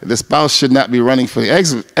inside. The spouse should not be running for the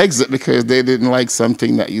exit because they didn't like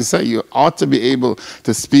something that you said. You ought to be able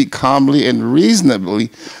to speak calmly and reasonably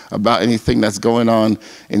about anything that's going on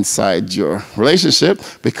inside your relationship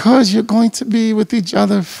because you're going to be with each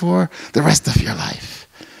other for the rest of your life.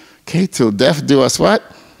 Okay, till death do us what?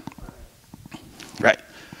 Right.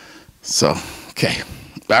 So, okay.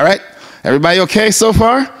 All right. Everybody okay so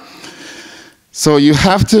far? So you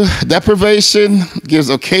have to, deprivation gives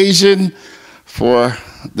occasion for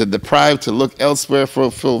the deprived to look elsewhere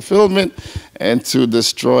for fulfillment and to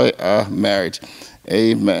destroy a marriage.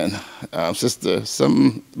 Amen. Brother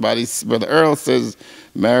Earl says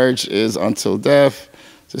marriage is until death.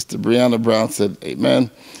 Sister Brianna Brown said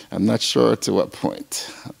amen. I'm not sure to what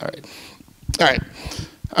point. All right.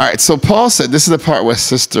 So Paul said, this is the part where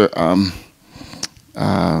Sister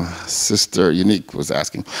Unique was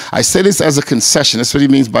asking. I say this as a concession. That's what he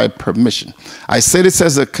means by permission. I say this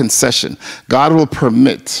as a concession. God will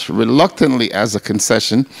permit, reluctantly as a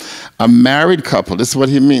concession, a married couple. This is what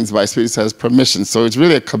he means by he says permission. So it's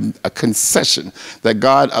really a concession that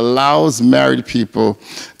God allows married people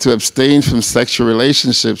to abstain from sexual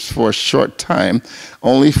relationships for a short time,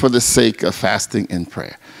 only for the sake of fasting and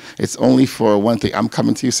prayer. It's only for one thing. I'm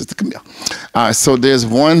coming to you, Sister Camille. So there's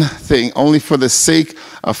one thing, only for the sake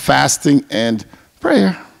of fasting and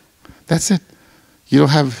prayer. That's it. You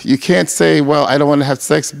can't say, well, I don't want to have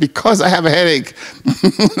sex because I have a headache.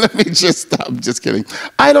 Let me just stop. I'm just kidding.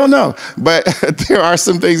 I don't know. But there are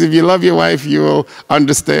some things, if you love your wife, you will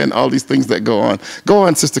understand all these things that go on. Go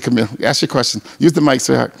on, Sister Camille. Ask your question. Use the mic,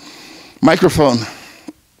 sweetheart. Microphone.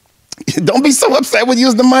 Don't be so upset when you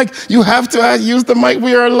use the mic. You have to use the mic.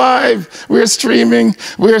 We are live. We are streaming.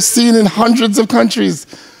 We are seen in hundreds of countries.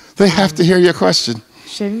 They have to hear your question.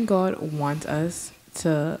 Shouldn't God want us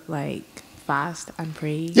to fast and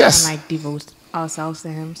pray Yes. and like devote ourselves to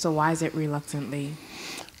Him. So why is it reluctantly?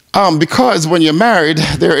 Because when you're married,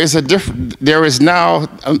 there is now,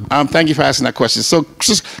 thank you for asking that question. So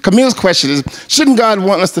Camille's question is, shouldn't God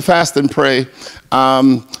want us to fast and pray?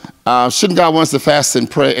 Shouldn't God want us to fast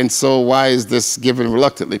and pray? And so why is this given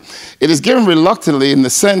reluctantly? It is given reluctantly in the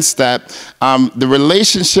sense that the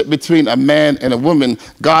relationship between a man and a woman,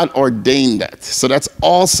 God ordained that. So that's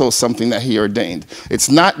also something that He ordained. It's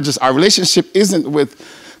not just, our relationship isn't with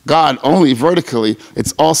God only vertically,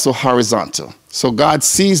 it's also horizontal. So God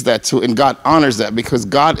sees that too, and God honors that, because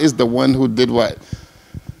God is the one who did what?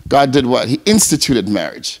 God did what? He instituted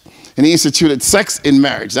marriage. And He instituted sex in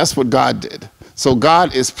marriage. That's what God did. So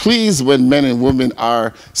God is pleased when men and women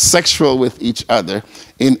are sexual with each other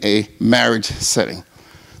in a marriage setting.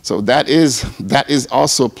 So that is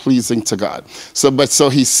also pleasing to God. So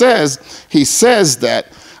He says that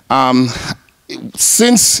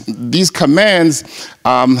since these commands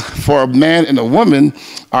for a man and a woman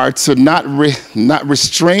are to not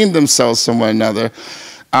restrain themselves from one another,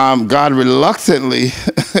 God reluctantly,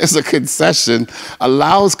 as a concession,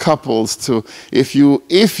 allows couples to, if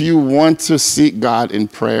you want to seek God in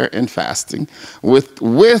prayer and fasting, with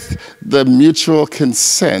the mutual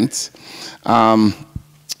consent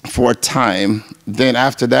for time, then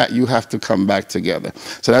after that you have to come back together.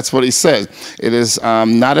 So that's what He says. It is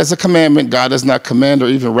not as a commandment. God does not command or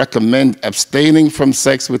even recommend abstaining from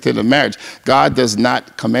sex within a marriage. God does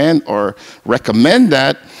not command or recommend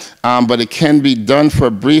that, but it can be done for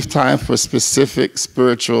a brief time for a specific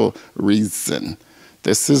spiritual reason.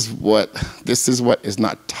 This is what is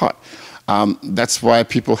not taught. That's why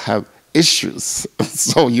people have issues.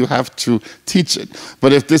 So you have to teach it.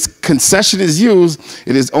 But if this concession is used,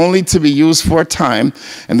 it is only to be used for a time,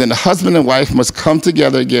 and then the husband and wife must come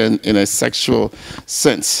together again in a sexual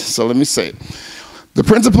sense. So let me say, the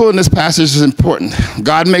principle in this passage is important.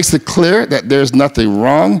 God makes it clear that there's nothing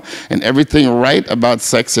wrong and everything right about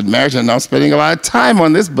sex and marriage. And I'm spending a lot of time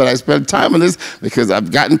on this, but I spend time on this because I've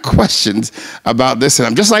gotten questions about this. And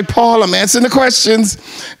I'm just like Paul, I'm answering the questions,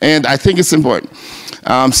 and I think it's important.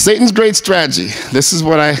 Satan's great strategy, this is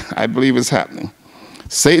what I believe is happening.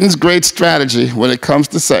 Satan's great strategy when it comes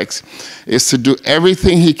to sex is to do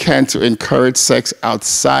everything he can to encourage sex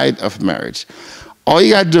outside of marriage. All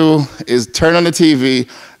you got to do is turn on the TV.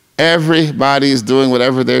 Everybody is doing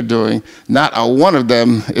whatever they're doing. Not a one of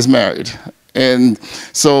them is married. And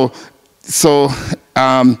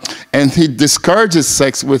and he discourages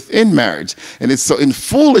sex within marriage. And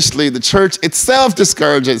foolishly, the church itself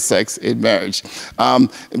discourages sex in marriage.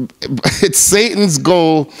 It's Satan's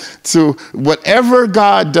goal to, whatever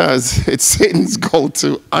God does, it's Satan's goal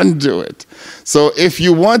to undo it. So if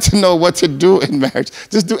you want to know what to do in marriage,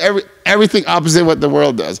 just do everything opposite what the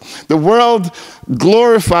world does. The world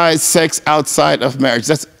glorifies sex outside of marriage.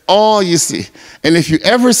 That's all you see. And if you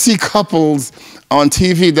ever see couples on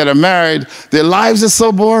TV that are married, their lives are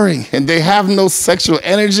so boring and they have no sexual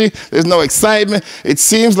energy. There's no excitement. It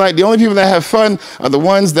seems like the only people that have fun are the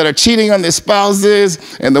ones that are cheating on their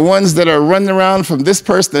spouses and the ones that are running around from this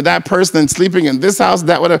person to that person and sleeping in this house,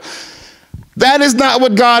 that whatever. That is not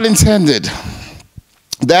what God intended.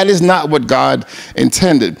 That is not what God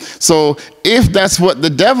intended. So if that's what the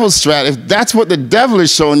devil's strategy, if that's what the devil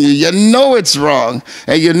is showing you, you know it's wrong.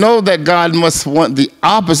 And you know that God must want the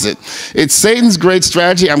opposite. It's Satan's great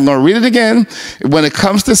strategy. I'm going to read it again. When it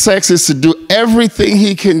comes to sex, is to do everything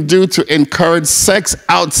he can do to encourage sex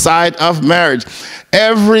outside of marriage.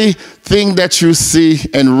 Everything that you see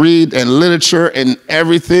and read and literature and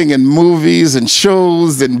everything in movies and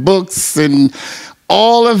shows and books and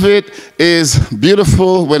all of it is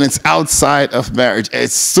beautiful when it's outside of marriage.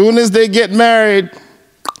 As soon as they get married,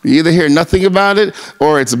 you either hear nothing about it,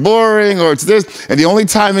 or it's boring, or it's this. And the only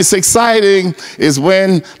time it's exciting is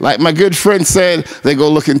when, like my good friend said, they go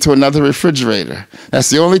look into another refrigerator. That's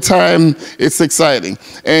the only time it's exciting.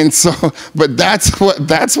 And so, but that's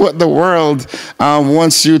what the world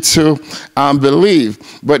wants you to believe.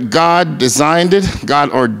 But God designed it, God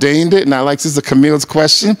ordained it, and I like this is a Camille's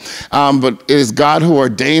question, but it is God who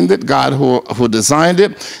ordained it, God who designed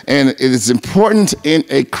it, and it is important in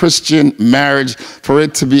a Christian marriage for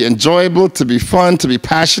it to be enjoyable, to be fun, to be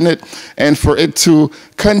passionate, and for it to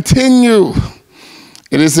continue.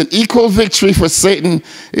 It is an equal victory for Satan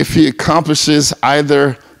if he accomplishes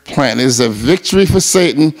either plan. It is a victory for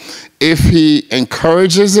Satan if he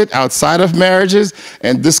encourages it outside of marriages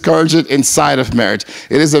and discourages it inside of marriage.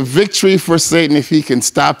 It is a victory for Satan if he can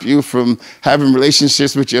stop you from having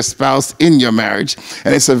relationships with your spouse in your marriage.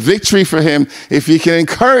 And it's a victory for him if he can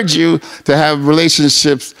encourage you to have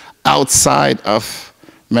relationships outside of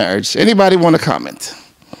marriage. Anybody want to comment?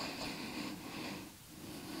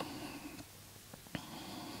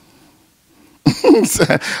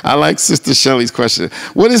 I like Sister Shelley's question.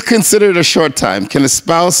 What is considered a short time? Can a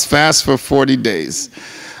spouse fast for 40 days?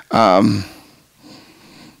 Can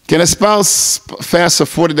a spouse fast for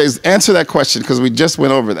 40 days? Answer that question because we just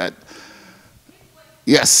went over that.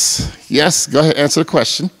 Yes. Yes, go ahead, answer the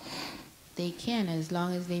question. They can, as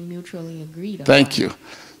long as they mutually agree. Thank you.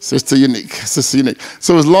 Sister Unique. Sister Unique.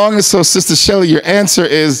 So Sister Shelley, your answer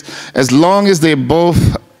is as long as they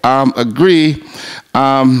both agree,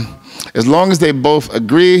 as long as they both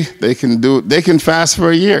agree, they can fast for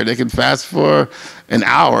a year. They can fast for an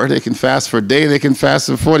hour. They can fast for a day. They can fast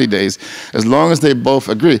for 40 days, as long as they both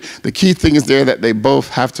agree. The key thing is there that they both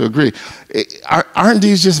have to agree. Aren't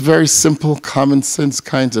these just very simple, common sense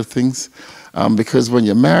kinds of things? Because when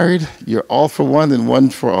you're married, you're all for one and one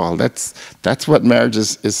for all. That's what marriage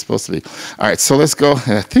is supposed to be. All right, so let's go.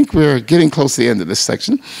 I think we're getting close to the end of this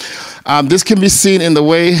section. This can be seen in the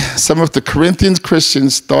way some of the Corinthian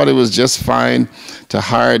Christians thought it was just fine to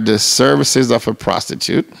hire the services of a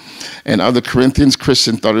prostitute, and other Corinthian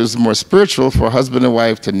Christians thought it was more spiritual for a husband and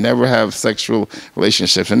wife to never have sexual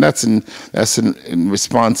relationships, and that's in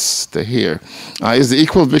response to here. Is the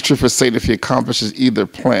equal victory for Satan if he accomplishes either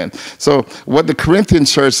plan. So what the Corinthian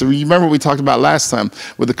church, so you remember we talked about last time,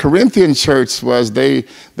 what the Corinthian church was, they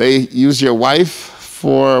used your wife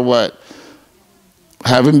for what?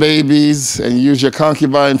 Having babies, and use your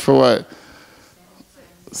concubine for what?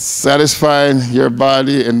 Satisfying your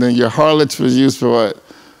body, and then your harlots was used for what?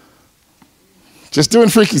 Just doing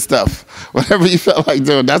freaky stuff. Whatever you felt like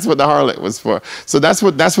doing, that's what the harlot was for. So that's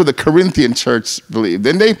what the Corinthian church believed.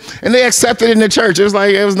 And they accepted it in the church. It was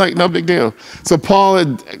like no big deal. So Paul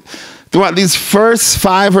had, throughout these first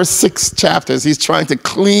 5 or 6 chapters, he's trying to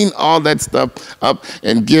clean all that stuff up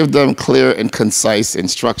and give them clear and concise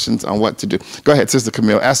instructions on what to do. Go ahead, Sister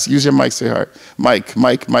Camille. Use your mic, sweetheart. Mike.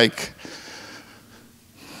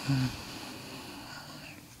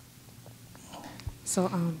 So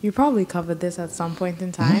you probably covered this at some point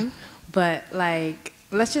in time, but like,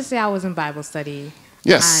 let's just say I was in Bible study.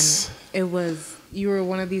 Yes. And you were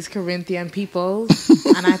one of these Corinthian people,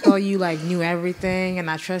 and I thought you like knew everything, and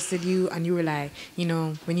I trusted you, and you were like,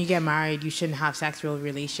 when you get married, you shouldn't have sexual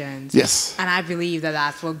relations. Yes. And I believe that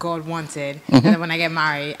that's what God wanted, and then when I get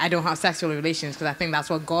married, I don't have sexual relations because I think that's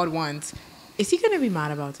what God wants. Is he going to be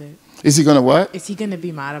mad about it? Is he going to what? Is he going to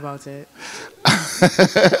be mad about it?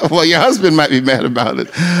 Well, your husband might be mad about it.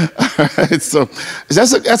 All right, so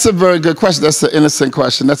that's a very good question. That's an innocent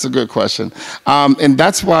question. That's a good question, and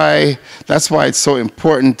that's why it's so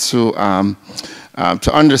important to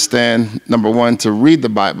understand. Number one, to read the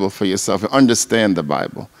Bible for yourself and understand the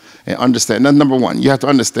Bible. And understand. Now, number one, you have to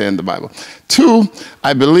understand the Bible. 2,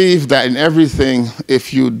 I believe that in everything,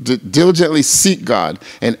 if you diligently seek God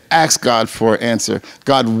and ask God for an answer,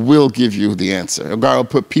 God will give you the answer. God will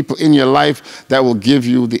put people in your life that will give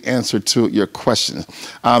you the answer to your questions.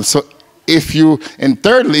 And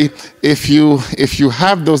thirdly, if you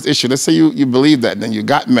have those issues, let's say you believe that, and then you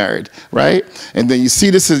got married, right? And then you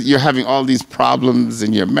see you're having all these problems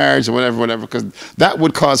in your marriage or whatever, because that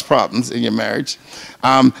would cause problems in your marriage.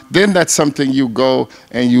 Then that's something you go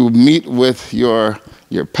and you meet with your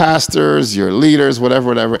pastors, your leaders,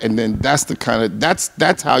 whatever, and then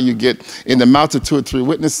that's how you get in the mouth of 2 or 3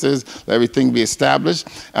 witnesses, let everything be established.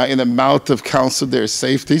 In the mouth of counsel, there's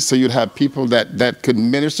safety. So you'd have people that could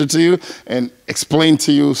minister to you and explain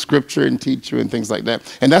to you scripture and teach you and things like that.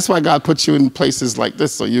 And that's why God puts you in places like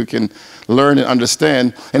this, so you can learn and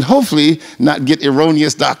understand and hopefully not get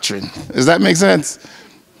erroneous doctrine. Does that make sense?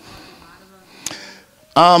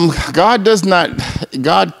 God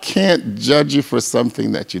can't judge you for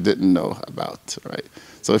something that you didn't know about, right?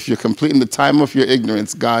 So if you're completing the time of your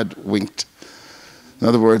ignorance, God winked. In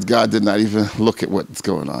other words, God did not even look at what's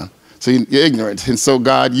going on. So you're ignorant, and so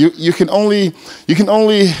God, you can only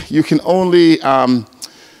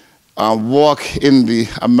walk in the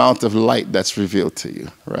amount of light that's revealed to you,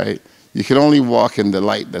 right? You can only walk in the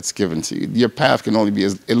light that's given to you. Your path can only be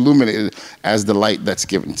as illuminated as the light that's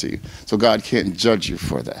given to you. So God can't judge you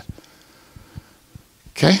for that.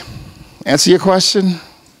 Okay? Answer your question?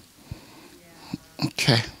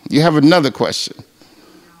 Okay. You have another question?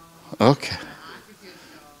 Okay.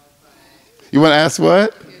 You want to ask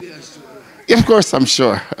what? Yeah, of course, I'm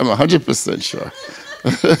sure. I'm 100% sure.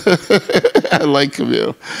 I like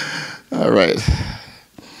Camille. All right.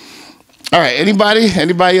 All right,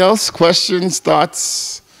 anybody else? Questions,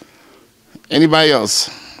 thoughts? Anybody else?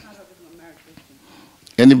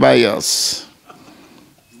 Anybody else?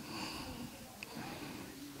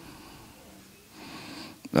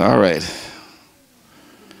 All right.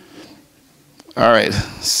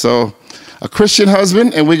 So a Christian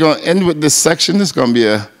husband, and we're going to end with this section. It's going to be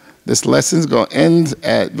This lesson's going to end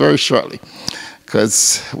very shortly,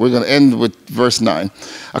 because we're going to end with verse 9.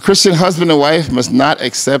 A Christian husband and wife must not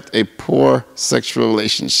accept a poor sexual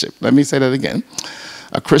relationship. Let me say that again.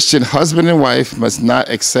 A Christian husband and wife must not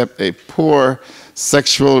accept a poor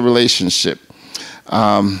sexual relationship.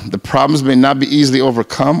 The problems may not be easily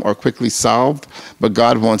overcome or quickly solved, but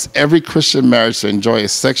God wants every Christian marriage to enjoy a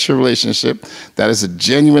sexual relationship that is a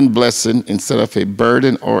genuine blessing instead of a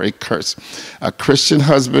burden or a curse. A Christian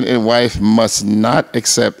husband and wife must not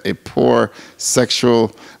accept a poor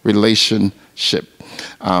sexual relationship.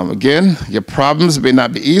 Again, your problems may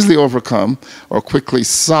not be easily overcome or quickly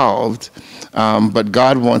solved, but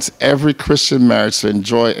God wants every Christian marriage to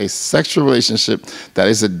enjoy a sexual relationship that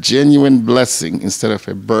is a genuine blessing instead of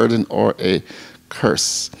a burden or a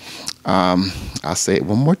curse. I'll say it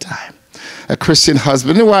one more time. A Christian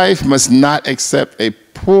husband and wife must not accept a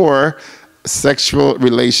poor sexual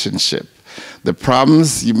relationship. The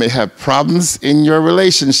problems, you may have problems in your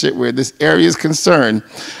relationship where this area is concerned.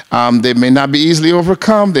 They may not be easily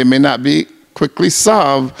overcome. They may not be quickly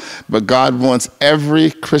solved, but God wants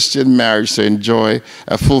every Christian marriage to enjoy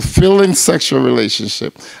a fulfilling sexual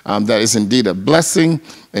relationship that is indeed a blessing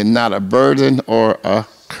and not a burden or a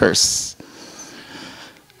curse.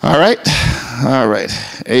 All right? All right.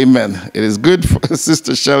 Amen. It is good,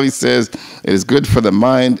 Sister Shelley says, it is good for the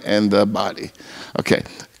mind and the body. Okay.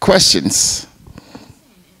 Questions?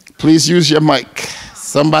 Please use your mic.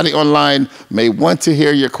 Somebody online may want to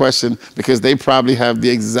hear your question because they probably have the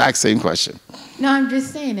exact same question. No, I'm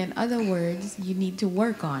just saying, in other words, you need to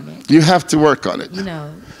work on it. You have to work on it. You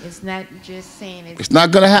know, it's not just saying it's not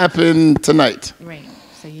going to happen tonight. Right.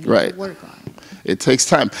 So you need to work on it. It takes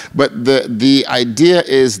time. But the idea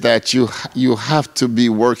is that you have to be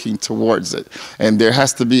working towards it. And there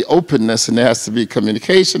has to be openness, and there has to be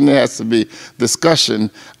communication, there has to be discussion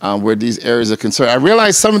where these areas are concerned. I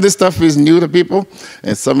realize some of this stuff is new to people,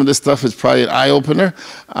 and some of this stuff is probably an eye-opener.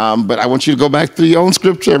 But I want you to go back through your own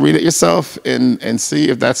scripture, read it yourself, and see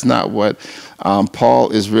if that's not what Paul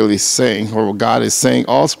is really saying, or what God is saying.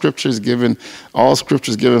 All scripture is given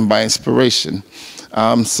by inspiration.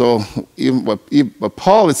 So even what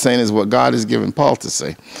Paul is saying is what God has given Paul to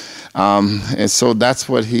say. And so that's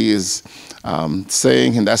what he is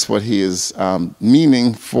saying, and that's what he is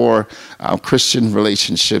meaning for Christian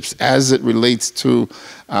relationships as it relates to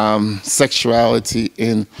sexuality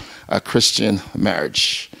in a Christian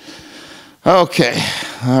marriage. Okay.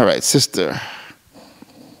 All right, sister.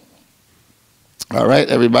 All right,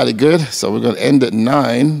 everybody good? So we're going to end at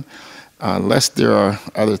 9. Unless there are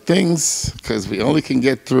other things, because we only can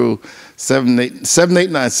get through 7,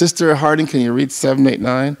 8, 9. Sister Harding, can you read 7, 8,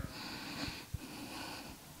 9?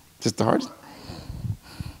 Sister Harding?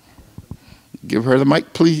 Give her the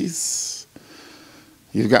mic, please.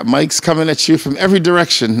 You've got mics coming at you from every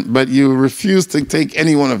direction, but you refuse to take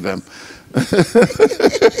any one of them.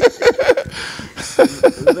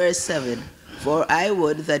 Verse 7. For I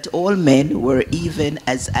would that all men were even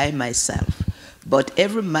as I myself. But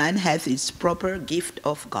every man hath his proper gift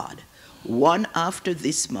of God, one after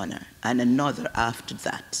this manner, and another after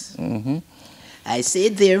that. Mm-hmm. I say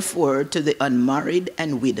therefore to the unmarried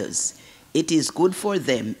and widows, it is good for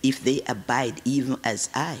them if they abide even as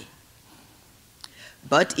I.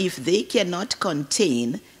 But if they cannot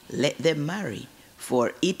contain, let them marry,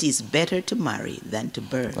 for it is better to marry than to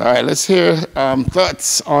burn. All right, let's hear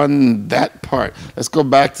thoughts on that part. Let's go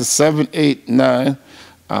back to 7, 8, 9.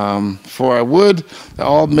 For I would that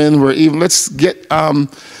all men were even. Let's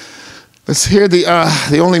hear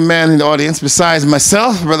the only man in the audience besides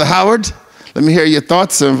myself, Brother Howard. Let me hear your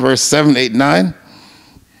thoughts on verse 7, 8, 9.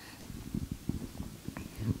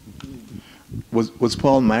 Was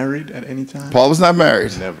Paul married at any time? Paul was not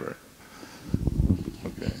married. Never.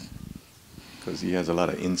 Okay. Because he has a lot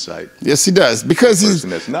of insight. Yes, he does. Because he's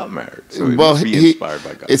that's not married. So he must be inspired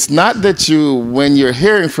by God. It's not that when you're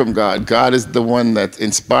hearing from God, God is the one that's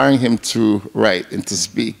inspiring him to write and to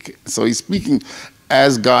speak. So he's speaking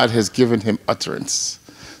as God has given him utterance.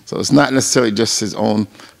 So it's not necessarily just his own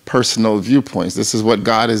personal viewpoints. This is what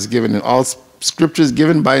God has given in all Scripture is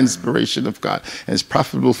given by inspiration of God, and is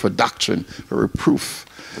profitable for doctrine, for reproof,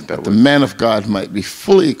 that the man of God might be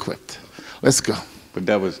fully equipped. Let's go. But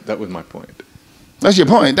that was my point. That's your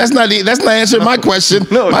point. That's not answering my question.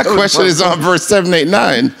 No, my question is on verse 7, 8,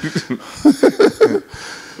 9.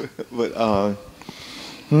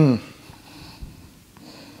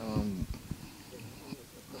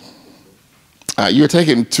 But you're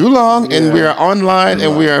taking too long, and we are online,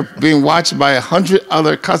 and we are being watched by 100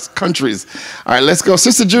 other countries. All right, let's go.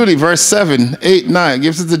 Sister Judy, verse 7, 8, 9.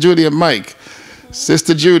 Give Sister Judy a mic.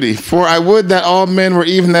 Sister Judy, for I would that all men were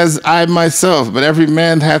even as I myself, but every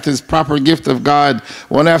man hath his proper gift of God,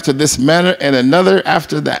 one after this manner, and another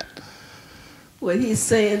after that. Well, he's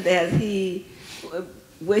saying that he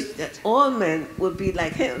wished that all men would be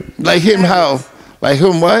like him. Like him how? Like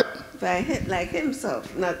whom what? Like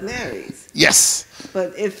himself, not married. Yes.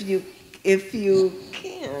 But if you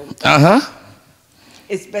can,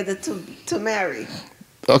 it's better to marry.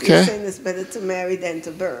 Okay. He's saying it's better to marry than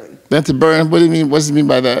to burn. Than to burn? What do you mean? What does it mean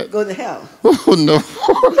by that? Go to hell. Oh, no.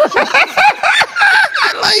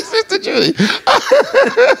 I like Sister Judy.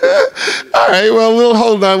 All right, well, we'll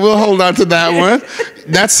hold on to that one.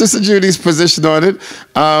 That's Sister Judy's position on it.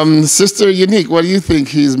 Sister Unique, what do you think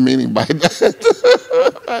he's meaning by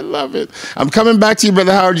that? I love it. I'm coming back to you,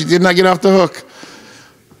 Brother Howard. You did not get off the hook.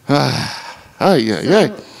 Yeah.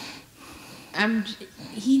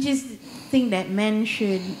 He just think that men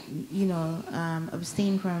should,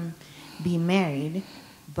 abstain from being married,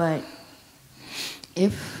 but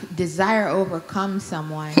if desire overcomes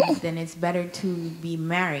someone, then it's better to be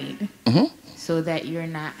married, so that you're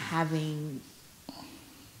not having,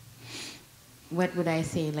 what would I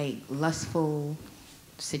say, like lustful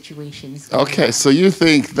situations. Okay, so you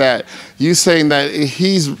think that he's saying that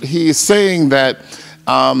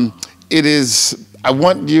it is. I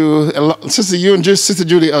want you, Sister, you and Sister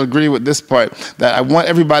Judy agree with this part, that I want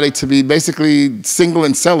everybody to be basically single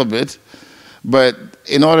and celibate, but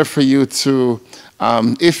in order for you to,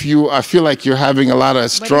 if you feel like you're having a lot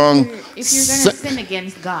of strong... If you're going to sin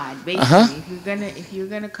against God, basically, if you're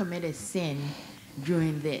gonna commit a sin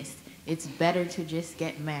during this, it's better to just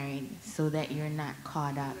get married so that you're not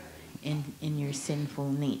caught up in your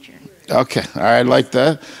sinful nature. Okay, all right, I like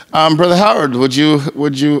that. Brother Howard, would you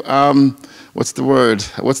what's the word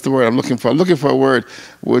I'm looking for? I'm looking for a word.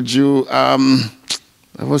 Would you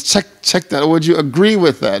check that? Would you agree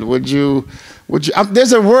with that? Would you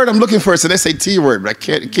there's a word I'm looking for. It's an SAT word, but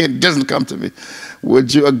it doesn't come to me.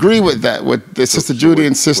 Would you agree with that? What the Sister Judy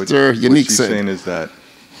and Sister Unique said? What she's saying is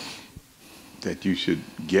that you should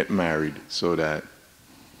get married so that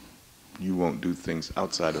you won't do things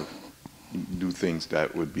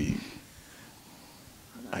that would be,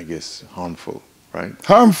 I guess, harmful. Right?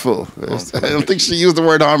 Harmful. I don't think she used the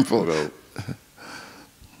word harmful. Well,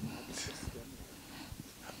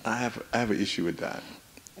 I have an issue with that.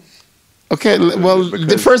 Okay, well,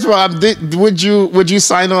 first of all, would you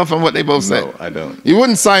sign off on what they both said? No, I don't. You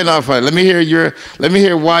wouldn't sign off on it. Let me hear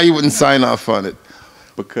why you wouldn't sign off on it.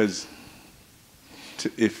 Because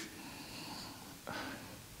if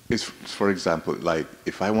for example, like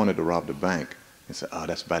if I wanted to rob the bank and say, "Oh,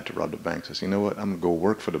 that's bad to rob the bank," so I say, "You know what? I'm gonna go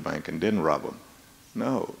work for the bank and then rob them."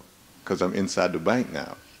 No, because I'm inside the bank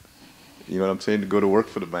now. You know what I'm saying? To go to work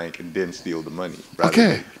for the bank and then steal the money,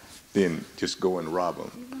 rather than just go and rob them.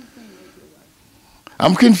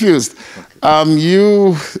 I'm confused. I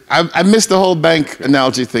missed the whole bank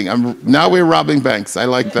analogy thing. Now we're robbing banks. I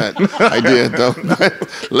like that idea, though. But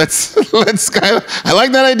I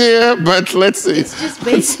like that idea, but let's see. It's just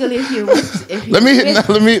basically if you let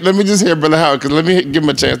me just hear Brother Howard, because let me give him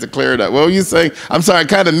a chance to clear it up. What were you saying? I'm sorry, I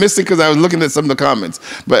kind of missed it because I was looking at some of the comments.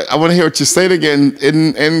 But I want to hear what you say it again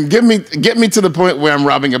and get me to the point where I'm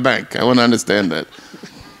robbing a bank. I want to understand that.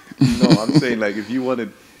 No, I'm saying like if you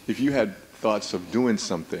had thoughts of doing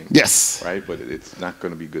something. Yes. Right? But it's not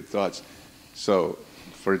going to be good thoughts. So,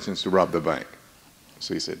 for instance, to rob the bank.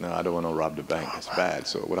 So he said, no, I don't want to rob the bank. That's bad.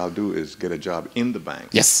 So what I'll do is get a job in the bank.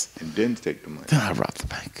 Yes. And then take the money. Then I'll rob the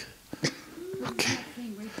bank. Okay.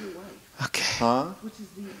 Okay. Huh? Which is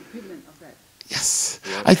the equivalent of that. Yes.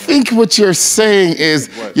 I think what you're saying is,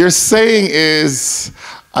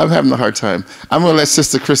 I'm having a hard time. I'm going to let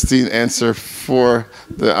Sister Christine answer for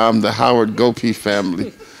the Howard Gopi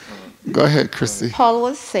family. Go ahead, Christy. Paul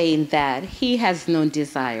was saying that he has no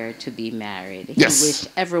desire to be married. Yes. He wished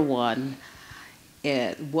everyone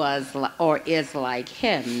was or is like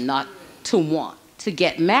him, not to want to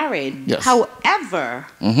get married. Yes. However,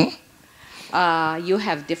 you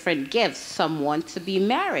have different gifts. Some want to be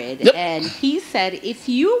married. Yep. And he said, if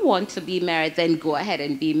you want to be married, then go ahead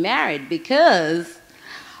and be married, because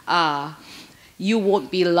you won't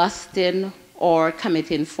be lusting or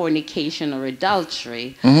committing fornication or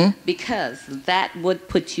adultery, because that would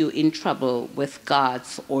put you in trouble with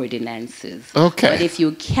God's ordinances. Okay. But if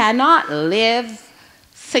you cannot live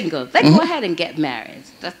single, then go ahead and get married.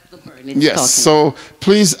 That's the burden it's talking so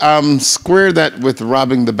please square that with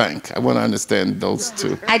robbing the bank. I want to understand those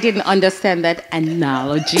two. I didn't understand that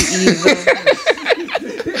analogy either.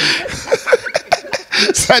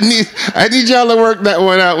 So I need y'all to work that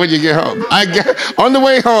one out when you get home. On the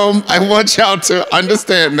way home, I want y'all to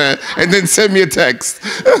understand that and then send me a text.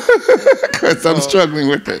 because I'm struggling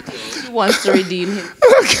with it. He wants to redeem him.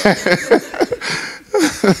 Okay.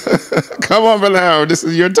 Come on, Brother Howard. This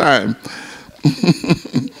is your time.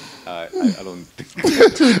 I don't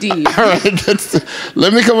think. Too deep. All right.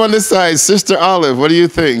 Let me come on this side. Sister Olive, what do you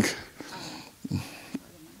think?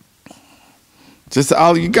 Sister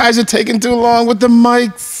Olive, you guys are taking too long with the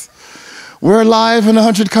mics. We're live in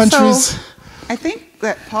 100 countries. So, I think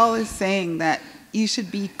that Paul is saying that you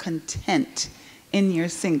should be content in your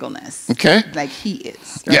singleness. Okay. Like he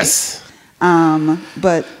is. Right? Yes.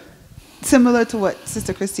 But similar to what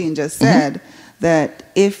Sister Christine just said, that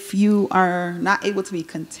if you are not able to be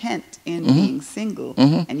content in being single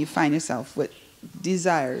and you find yourself with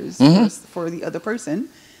desires for the other person,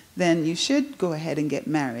 then you should go ahead and get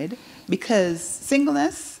married, because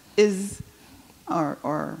singleness is,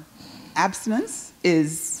 or abstinence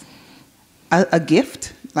is a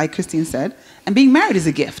gift, like Christine said, and being married is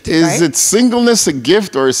a gift. Is it singleness a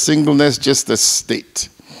gift, or is singleness just a state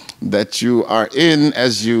that you are in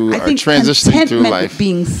as you are transitioning through life?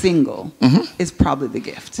 Being single is probably the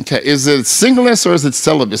gift. Okay, is it singleness or is it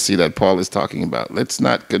celibacy that Paul is talking about? Let's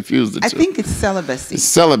not confuse the two. I think it's celibacy.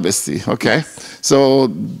 Celibacy, okay. Yes. So,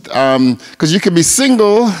 because you can be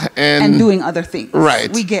single and doing other things.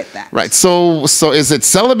 Right. We get that. Right. So is it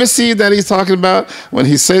celibacy that he's talking about when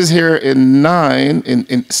he says here in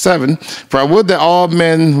 7, for I would that all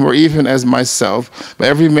men were even as myself, but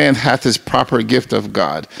every man hath his proper gift of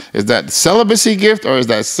God. Is that celibacy gift or is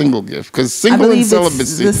that single gift? Because single and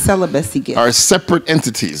celibacy, the celibacy gift, are separate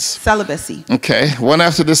entities. Celibacy. Okay. One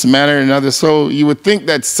after this manner and another. So you would think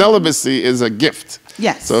that celibacy is a gift.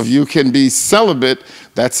 Yes. So if you can be celibate,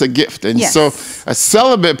 that's a gift. And Yes. so a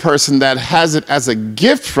celibate person that has it as a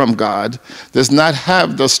gift from God does not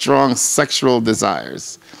have those strong sexual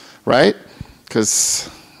desires, right? Because,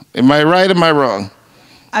 am I right, am I wrong?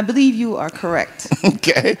 I believe you are correct.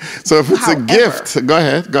 Okay. So if it's However, a gift, go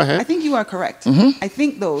ahead. I think you are correct. I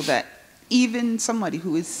think, though, that even somebody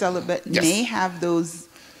who is celibate may have those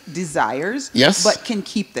desires, yes, but can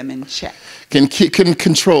keep them in check. Can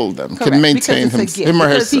control them, Correct. can maintain him or herself.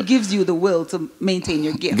 Because he gives you the will to maintain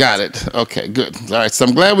your gift. Got it. Okay, good. All right, so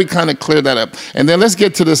I'm glad we kind of cleared that up. And then let's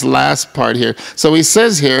get to this last part here. So he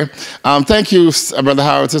says here, thank you, Brother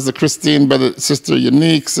Howard, Sister Christine, Sister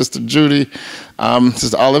Unique, Sister Judy,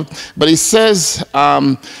 Sister Olive. But he says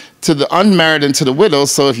to the unmarried and to the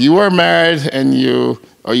widows, so if you are married and you're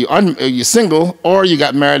single, or you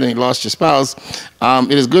got married and you lost your spouse,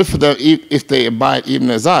 it is good for them if they abide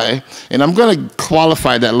even as I. And I'm going to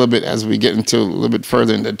qualify that a little bit as we get into a little bit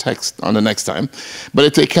further in the text on the next time. But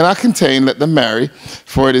if they cannot contain, let them marry,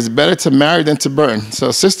 for it is better to marry than to burn.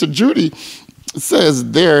 So Sister Judy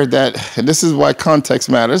says there that, and this is why context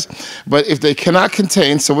matters, but if they cannot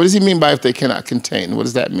contain, so what does he mean by if they cannot contain? What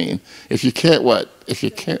does that mean? If you can't what? If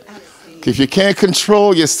you can't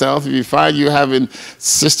control yourself, if you find you having,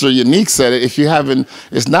 Sister Unique said it, if you haven't,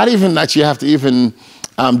 it's not even that you have to even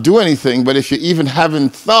do anything, but if you're even having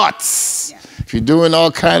thoughts, if you're doing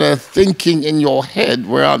all kind of thinking in your head,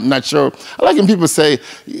 where I'm not sure, I like when people say,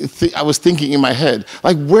 I was thinking in my head.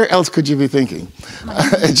 Like, where else could you be thinking?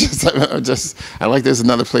 I like there's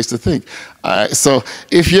another place to think. So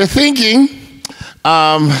if you're thinking,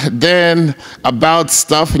 then about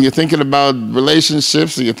stuff, and you're thinking about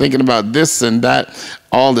relationships, and you're thinking about this and that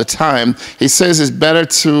all the time, he says it's better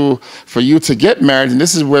for you to get married. And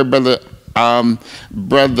this is where Brother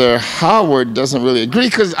Howard doesn't really agree,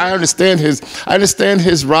 because I understand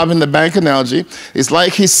his robbing the bank analogy. It's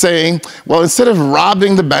like he's saying, well, instead of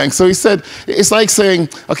robbing the bank, so he said, it's like saying,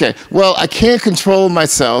 okay, well, I can't control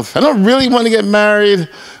myself. I don't really want to get married,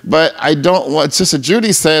 but I don't want, Sister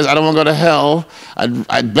Judy says, I don't want to go to hell.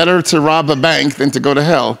 I'd better to rob a bank than to go to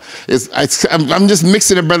hell. I'm just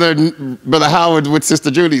mixing it, Brother Howard with Sister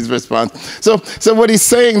Judy's response. So what he's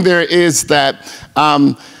saying there is that,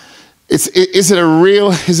 is it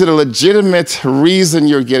a legitimate reason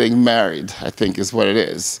you're getting married, I think is what it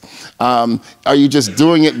is. Are you just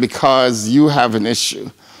doing it because you have an issue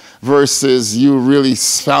versus you really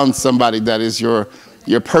found somebody that is your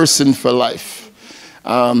person for life?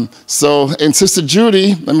 So in Sister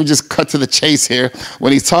Judy, let me just cut to the chase here.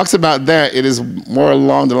 When he talks about that, it is more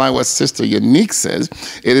along the line of what Sister Unique says.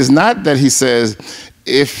 It is not that he says,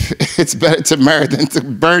 if it's better to marry than to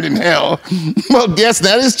burn in hell. Well, yes,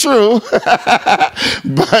 that is true.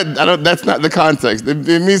 But that's not the context.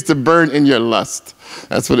 It means to burn in your lust.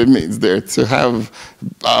 That's what it means there, to have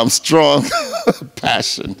strong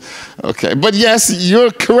passion. Okay, but yes,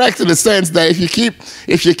 you're correct in the sense that if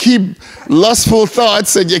you keep lustful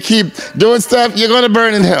thoughts and you keep doing stuff, you're going to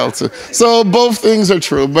burn in hell too. So both things are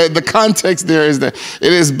true, but the context there is that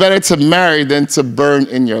it is better to marry than to burn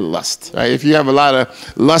in your lust. Right? If you have a lot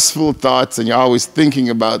of lustful thoughts and you're always thinking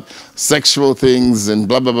about sexual things and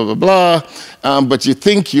blah blah blah blah blah, but you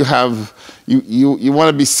think you have you want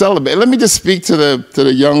to be celibate. Let me just speak to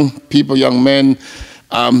the young people, young men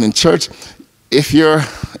in church. If you're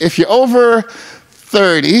over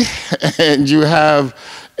 30 and you have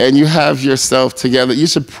yourself together, you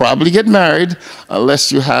should probably get married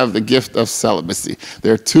unless you have the gift of celibacy.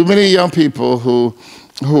 There are too many young people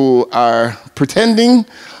who are pretending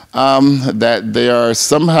that they are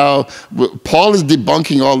somehow. Paul is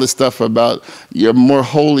debunking all this stuff about you're more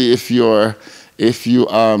holy if you're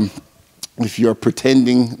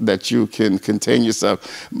pretending that you can contain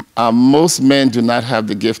yourself. Most men do not have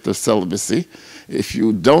the gift of celibacy. If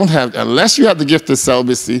you don't have, unless you have the gift of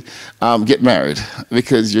celibacy, get married,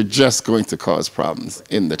 because you're just going to cause problems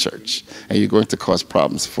in the church, and you're going to cause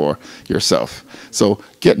problems for yourself. So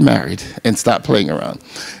get married and stop playing around.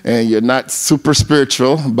 And you're not super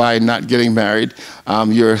spiritual by not getting married.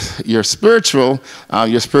 You're spiritual.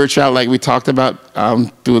 Your spirituality, like we talked about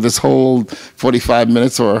through this whole 45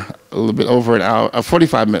 minutes or a little bit over an hour,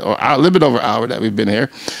 45 minutes, or a little bit over an hour that we've been here,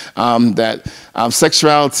 that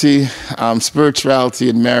sexuality, spirituality,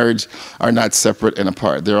 and marriage are not separate and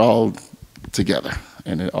apart. They're all together,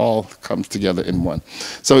 and it all comes together in one.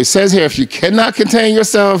 So he says here, if you cannot contain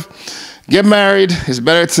yourself, get married. It's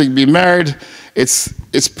better to be married.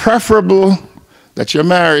 It's preferable that you're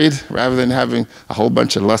married rather than having a whole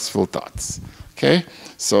bunch of lustful thoughts. Okay?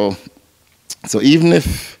 So even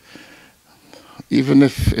if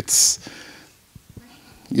it's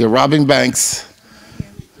you're robbing banks,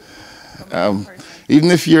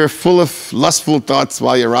 even if you're full of lustful thoughts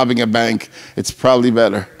while you're robbing a bank, it's probably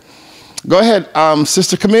better. Go ahead,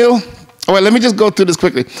 Sister Camille. Oh, wait, let me just go through this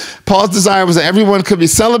quickly. Paul's desire was that everyone could be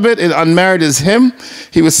celibate and unmarried as him.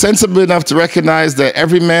 He was sensible enough to recognize that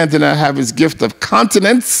every man did not have his gift of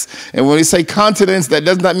continence. And when we say continence, that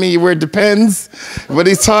does not mean where it depends. What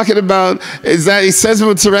he's talking about is that he's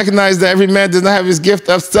sensible to recognize that every man does not have his gift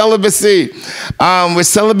of celibacy. Where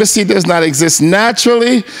celibacy does not exist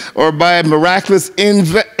naturally or by a miraculous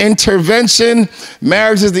intervention,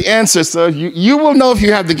 marriage is the answer. So you will know if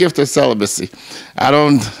you have the gift of celibacy.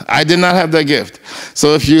 I did not have that gift.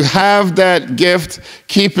 So if you have that gift,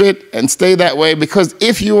 keep it and stay that way, because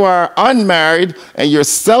if you are unmarried and you're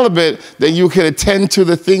celibate, then you can attend to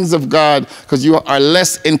the things of God because you are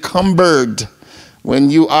less encumbered.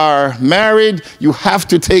 When you are married, you have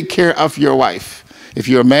to take care of your wife. If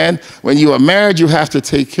you're a man, when you are married, you have to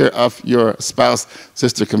take care of your spouse,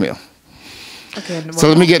 Sister Camille. Okay, so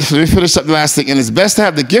let me finish up the last thing. And it's best to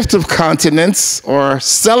have the gift of continence or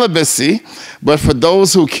celibacy, but for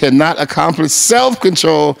those who cannot accomplish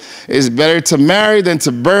self-control, it's better to marry than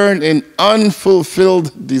to burn in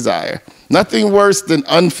unfulfilled desire. Nothing worse than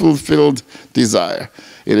unfulfilled desire.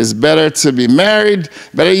 It is better to be married,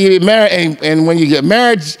 better you be married, and when you get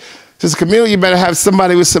married, Sister Camille, you better have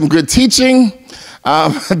somebody with some good teaching,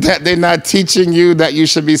 that they're not teaching you that you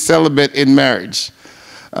should be celibate in marriage.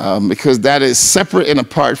 Because that is separate and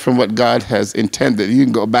apart from what God has intended. You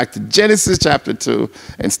can go back to Genesis chapter 2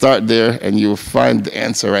 and start there, and you'll find the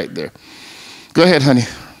answer right there. Go ahead, honey.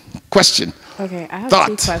 Question. Okay, I have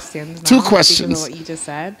Thought. 2 questions. Two questions. Because of what you just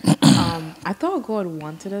said. I thought God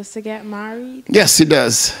wanted us to get married. Yes, he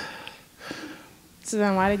does. So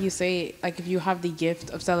then why did you say, like, if you have the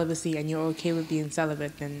gift of celibacy and you're okay with being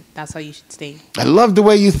celibate, then that's how you should stay? I love the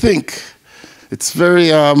way you think. It's very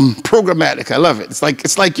programmatic. I love it.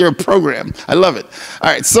 It's like you're a program. I love it. All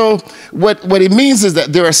right. So what it means is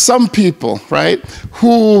that there are some people, right,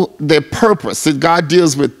 who their purpose, that God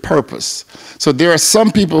deals with purpose. So there are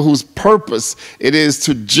some people whose purpose it is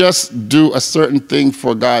to just do a certain thing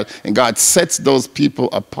for God, and God sets those people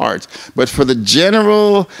apart. But for the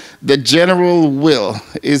general will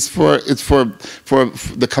is for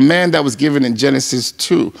the command that was given in Genesis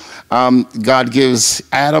 2. God gives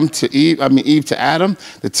Eve to Adam,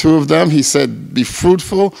 the two of them. He said, be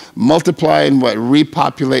fruitful, multiply, and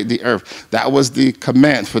repopulate the earth. That was the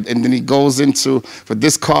command. And then he goes into, for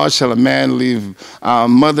this cause shall a man leave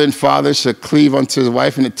mother and father, shall cleave unto his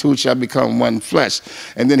wife, and the two shall become one flesh.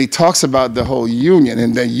 And then he talks about the whole union,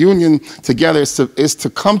 and the union together is to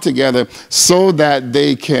come together so that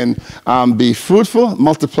they can be fruitful,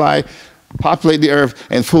 multiply, populate the earth,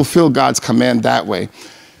 and fulfill God's command that way.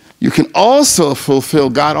 You can also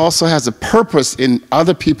fulfill, God also has a purpose in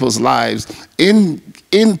other people's lives, in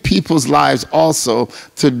people's lives also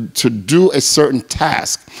to do a certain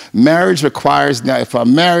task. Marriage requires, now if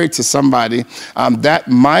I'm married to somebody, that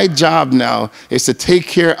my job now is to take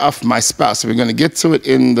care of my spouse. So we're going to get to it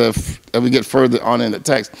we get further on in the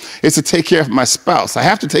text. It's to take care of my spouse. I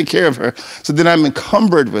have to take care of her, so then I'm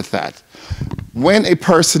encumbered with that. When a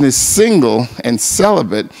person is single and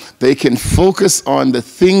celibate, they can focus on the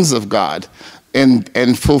things of God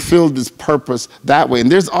and fulfill this purpose that way. And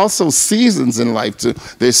there's also seasons in life too.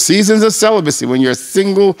 There's seasons of celibacy when you're a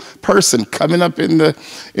single person coming up in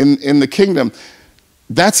the kingdom.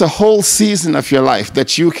 That's a whole season of your life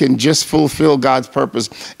that you can just fulfill God's purpose.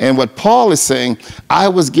 And what Paul is saying, I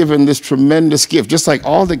was given this tremendous gift, just like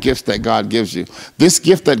all the gifts that God gives you. This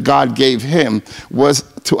gift that God gave him was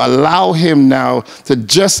to allow him now to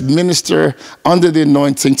just minister under the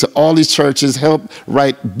anointing to all these churches, help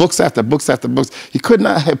write books after books after books. He could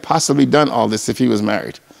not have possibly done all this if he was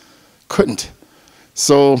married. Couldn't.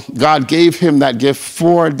 So God gave him that gift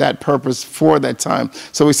for that purpose, for that time.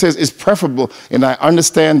 So he says it's preferable, and I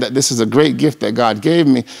understand that this is a great gift that God gave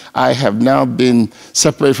me. I have now been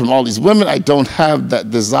separated from all these women. I don't have that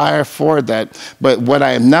desire for that. But what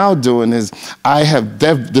I am now doing is I have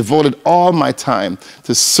devoted all my time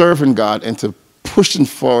to serving God and to pushing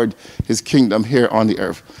forward his kingdom here on the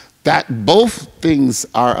earth. That both things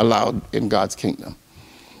are allowed in God's kingdom.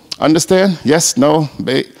 Understand? Yes, no,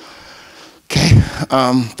 babe. Okay,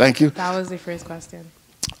 thank you. That was the first question.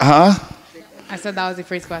 I said that was the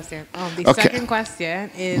first question. The second question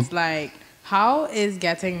is like, how is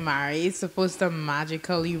getting married supposed to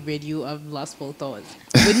magically rid you of lustful thoughts?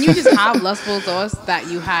 Wouldn't you just have lustful thoughts that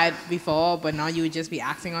you had before, but now you would just be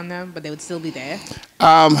acting on them, but they would still be there?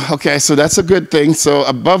 Okay, so that's a good thing. So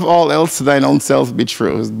above all else, thine own self be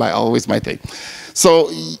true is always my thing.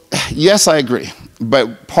 So yes, I agree.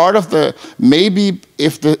 But part of maybe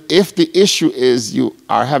if the issue is you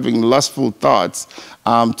are having lustful thoughts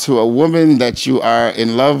to a woman that you are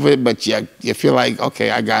in love with, but you feel like,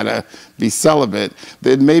 okay, I gotta be celibate,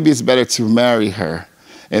 then maybe it's better to marry her.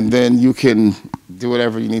 And then you can do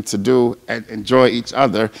whatever you need to do and enjoy each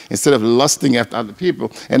other instead of lusting after other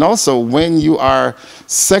people. And also, when you are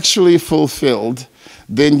sexually fulfilled,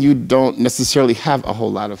 then you don't necessarily have a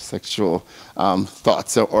whole lot of sexual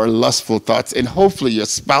thoughts or lustful thoughts. And hopefully your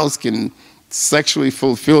spouse can sexually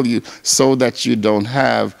fulfill you so that you don't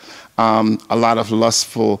have a lot of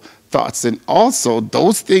lustful thoughts. And also,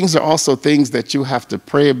 those things are also things that you have to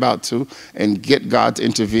pray about too and get God to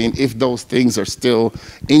intervene if those things are still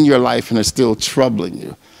in your life and are still troubling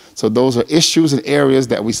you. So those are issues and areas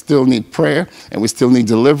that we still need prayer and we still need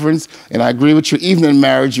deliverance. And I agree with you, even in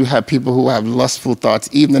marriage, you have people who have lustful thoughts,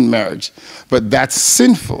 even in marriage. But that's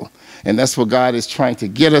sinful. And that's what God is trying to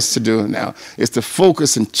get us to do now, is to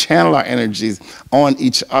focus and channel our energies on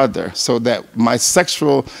each other so that my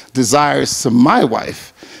sexual desires to my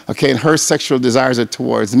wife, okay, and her sexual desires are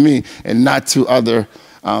towards me and not to other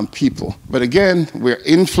people. But again, we're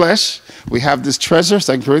in flesh. We have this treasure.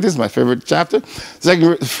 2 Corinthians, my favorite chapter.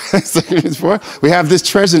 2 Corinthians 4. We have this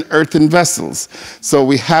treasure in earthen vessels. So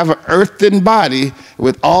we have an earthen body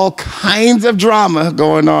with all kinds of drama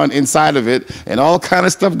going on inside of it and all kind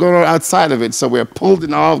of stuff going on outside of it. So we're pulled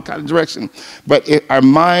in all kind of direction. But our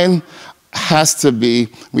mind has to be,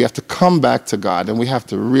 we have to come back to God and we have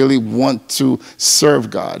to really want to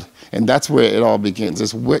serve God. And that's where it all begins.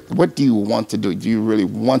 Is what do you want to do? Do you really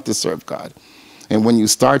want to serve God? And when you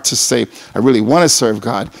start to say, I really want to serve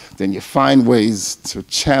God, then you find ways to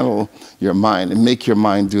channel your mind and make your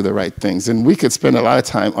mind do the right things. And we could spend a lot of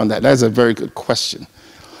time on that. That's a very good question.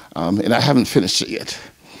 And I haven't finished it yet,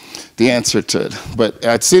 the answer to it. But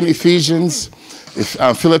it's in Ephesians,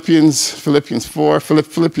 Philippians 4,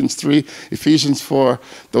 Philippians 3, Ephesians 4.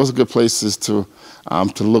 Those are good places to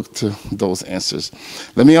look to those answers.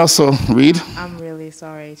 Let me also read. I'm really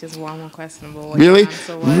sorry. Just one more question about what really?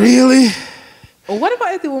 Really? Well, what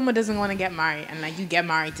about if the woman doesn't want to get married and like you get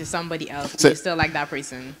married to somebody else and you still like that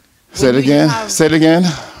person? Say it again. Say it again.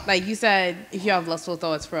 Like you said, if you have lustful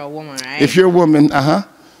thoughts for a woman, right? If you're a woman,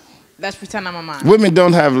 Let's pretend I'm a man. Women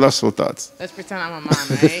don't have lustful thoughts. Let's pretend I'm a man,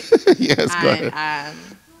 right? Yes, go ahead.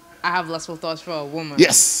 I have lustful thoughts for a woman.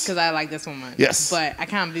 Yes. Because I like this woman. Yes. But I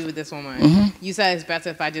can't be with this woman. Mm-hmm. You said it's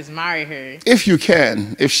better if I just marry her. If you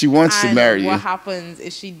can, if she wants to marry you. What happens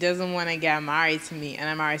if she doesn't want to get married to me and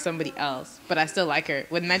I marry somebody else, but I still like her?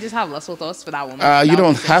 Wouldn't I just have lustful thoughts for that woman? You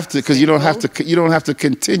don't have to, because you don't have to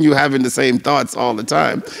continue having the same thoughts all the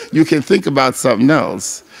time. You can think about something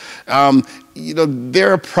else.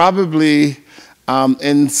 There are probably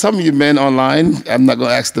And some of you men online, I'm not going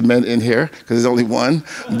to ask the men in here because there's only one,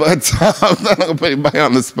 but I'm not going to put anybody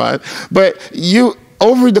on the spot. But you,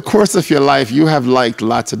 over the course of your life, you have liked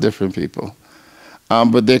lots of different people.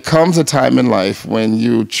 But there comes a time in life when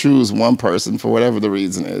you choose one person for whatever the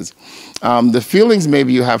reason is. The feelings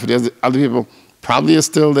maybe you have for the other people probably are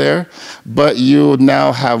still there, but you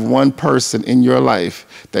now have one person in your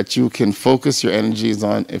life that you can focus your energies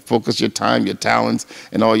on and focus your time, your talents,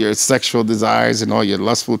 and all your sexual desires and all your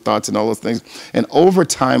lustful thoughts and all those things. And over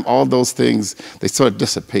time, all those things, they sort of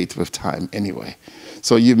dissipate with time anyway.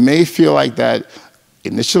 So you may feel like that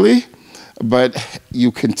initially, but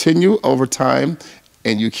you continue over time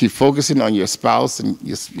and you keep focusing on your spouse and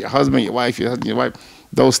your husband, your wife,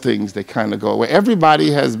 those things, they kind of go away.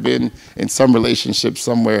 Everybody has been in some relationship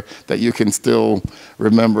somewhere that you can still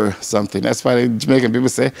remember something. That's why the Jamaican people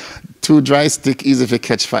say, too dry stick, easy to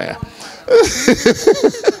catch fire.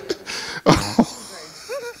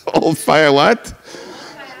 Old fire what?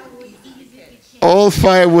 Old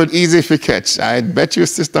firewood, easy to catch. I bet your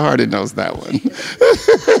Sister Hardy knows that one.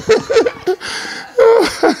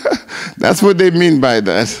 That's what they mean by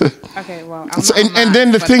that. Okay, well, and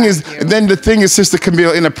then the thing is, Sister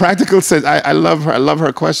Camille, in a practical sense, I love her. I love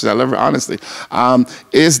her question. I love her honestly.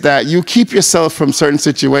 Is that you keep yourself from certain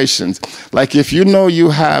situations. Like if you know you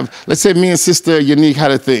have, let's say me and Sister Unique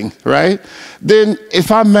had a thing, right? Then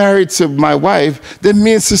if I'm married to my wife, then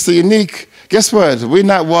me and Sister Unique, guess what? We're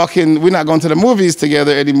not going to the movies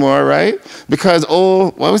together anymore, right? Because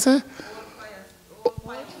what was that?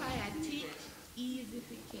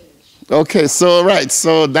 Okay, so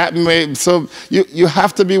you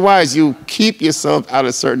have to be wise. You keep yourself out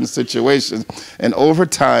of certain situations, and over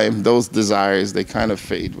time, those desires, they kind of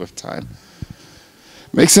fade with time.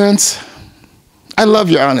 Make sense? I love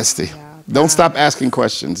your honesty. Yeah, don't stop asking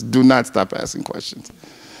questions. Do not stop asking questions.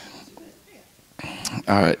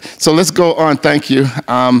 All right, so let's go on. Thank you.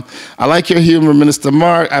 I like your humor, Minister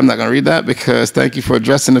Mark. I'm not going to read that because thank you for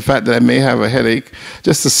addressing the fact that I may have a headache.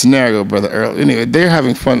 Just a scenario, Brother Earl. Anyway, they're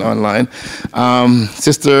having fun online.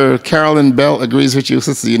 Sister Carolyn Bell agrees with you.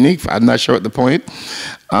 Sister Unique, I'm not sure at the point.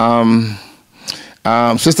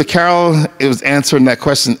 Sister Carol, it was answering that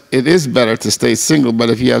question. It is better to stay single,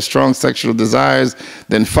 but if you have strong sexual desires,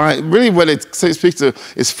 then really what it speaks to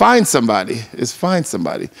is find somebody.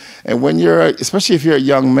 And when especially if you're a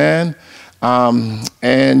young man,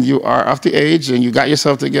 and you are of the age and you got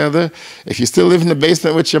yourself together, if you still live in the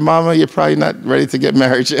basement with your mama, you're probably not ready to get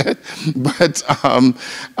married yet. But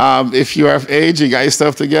if you are of age, you got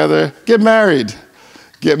yourself together, get married.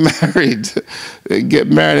 Get married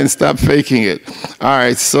and stop faking it. All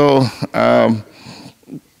right, so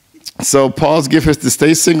Paul's gift is to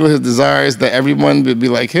stay single. His desire is that everyone would be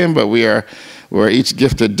like him, but we're each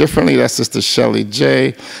gifted differently. That's Sister Shelley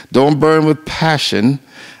J. Don't burn with passion.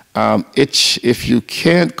 If you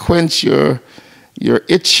can't quench your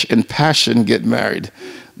itch and passion, get married.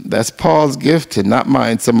 That's Paul's gift and not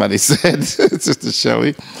mine, somebody said. Sister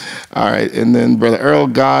Shelley. All right, and then Brother Earl,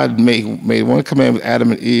 God made one command with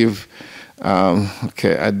Adam and Eve.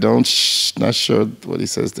 Okay, not sure what he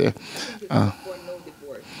says there.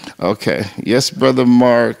 Okay, yes, Brother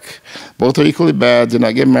Mark. Both are equally bad. Do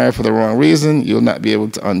not get married for the wrong reason. You'll not be able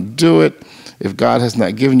to undo it. If God has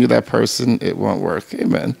not given you that person, it won't work.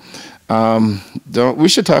 Amen. We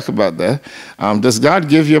should talk about that. Does God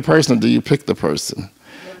give you a person, or do you pick the person?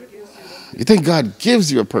 You think God gives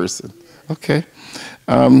you a person? Okay.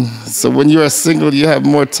 So when you are single, you have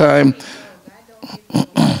more time.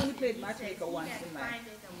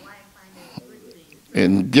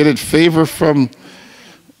 And get it favor from.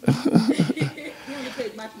 He only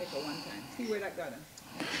played matchmaker one time. See where that got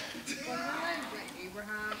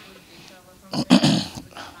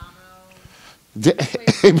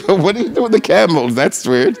him. But what do you do with the camels? That's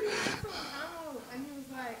weird.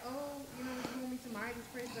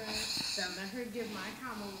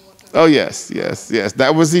 Oh yes.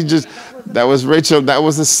 That was Rachel.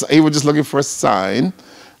 He was just looking for a sign,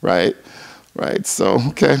 right? So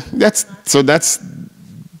okay, that's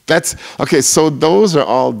okay. So those are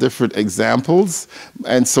all different examples,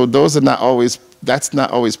 and so those are not always. That's not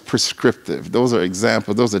always prescriptive. Those are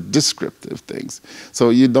examples. Those are descriptive things. So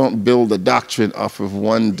you don't build a doctrine off of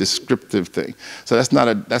one descriptive thing. So that's not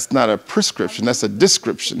a prescription. That's a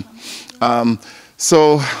description.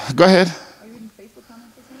 So go ahead.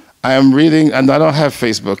 I am reading, and I don't have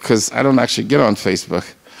Facebook because I don't actually get on Facebook.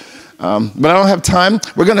 But I don't have time.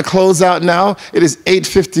 We're going to close out now. It is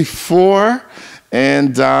 8:54,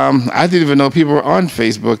 and I didn't even know people were on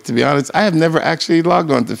Facebook, to be honest. I have never actually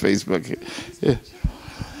logged on to Facebook. Yeah.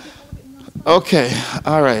 Okay,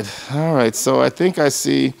 all right. So I think I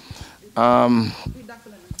see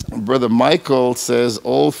Brother Michael says,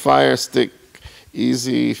 old fire stick,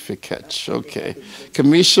 easy for catch. Okay.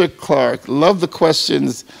 Kamisha Clark, love the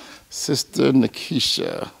questions, Sister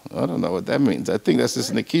Nikisha. I don't know what that means. I think that's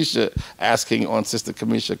Sister Nikisha asking on Sister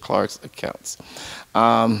Kamisha Clark's accounts.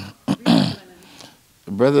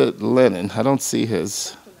 Brother Lennon, I don't see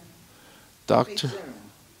his. Doctor.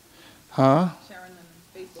 Huh?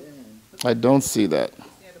 I don't see that.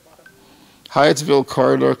 Hyattsville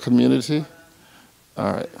Corridor Community.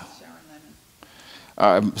 All right.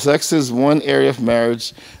 Sex is one area of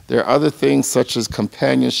marriage. There are other things such as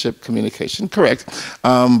companionship, communication. Correct.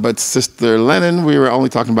 But Sister Lennon, we were only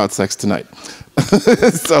talking about sex tonight.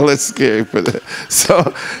 So let's skip for that.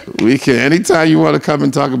 So we can, anytime you want to come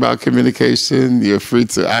and talk about communication, you're free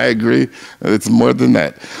to. I agree. It's more than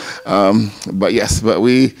that. But yes, but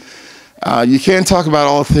you can't talk about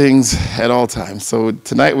all things at all times. So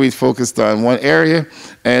tonight we focused on one area,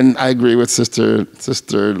 and I agree with Sister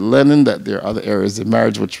Lennon that there are other areas of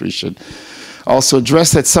marriage which we should also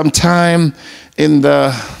address at some time in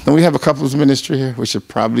and we have a couples ministry here. We should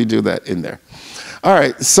probably do that in there. All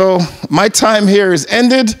right, so my time here is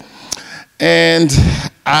ended, and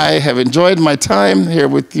I have enjoyed my time here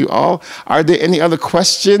with you all. Are there any other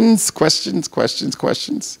questions? Questions? We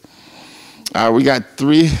got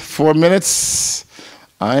 3-4 minutes.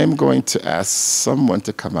 I'm going to ask someone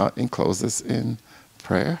to come out and close this in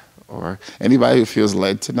prayer, or anybody who feels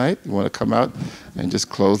led tonight, you want to come out and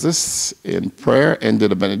just close this in prayer and do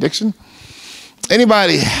the benediction.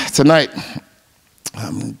 Anybody tonight?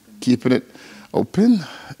 I'm keeping it open.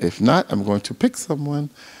 If not, I'm going to pick someone.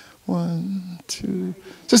 1, 2.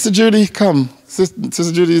 Sister Judy, come.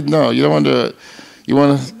 Sister Judy, no, you don't want to. You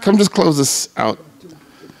want to come? Just close this out.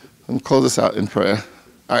 And close this out in prayer.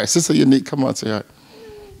 All right, Sister Unique, come on, sweetheart.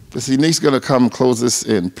 Sister Unique's going to come close this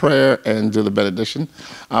in prayer and do the benediction.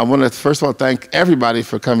 I want to first of all thank everybody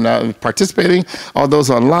for coming out and participating. All those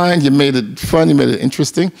online, you made it fun, you made it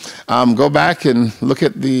interesting. Go back and look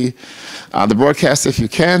at the broadcast if you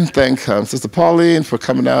can. Thank Sister Pauline for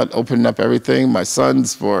coming out, opening up everything. My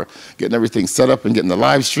sons for getting everything set up and getting the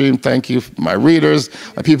live stream. Thank you, my readers,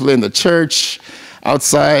 my people in the church.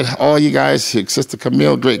 Outside, all you guys, Sister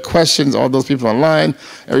Camille, great questions. All those people online,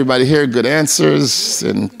 everybody here, good answers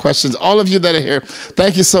and questions. All of you that are here,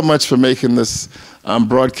 thank you so much for making this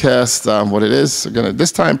broadcast what it is.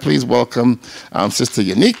 This time, please welcome Sister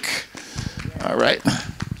Unique. All right.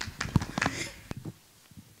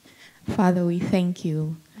 Father, we thank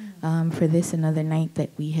you for this another night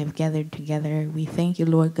that we have gathered together. We thank you,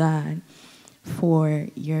 Lord God, for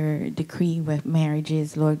your decree with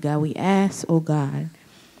marriages, Lord God. We ask, oh God,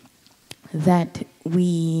 that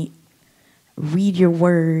we read your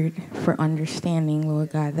word for understanding,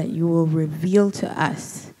 Lord God, that you will reveal to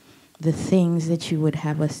us the things that you would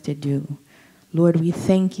have us to do. Lord, we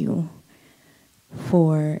thank you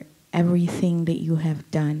for everything that you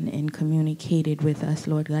have done and communicated with us,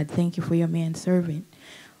 Lord God. Thank you for your manservant,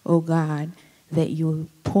 oh God, that you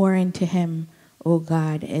pour into him, oh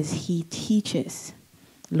God, as he teaches,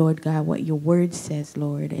 Lord God, what your word says,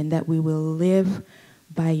 Lord, and that we will live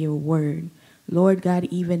by your word. Lord God,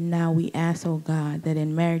 even now we ask, oh God, that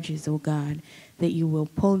in marriages, oh God, that you will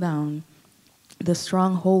pull down the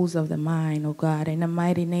strongholds of the mind, oh God, in the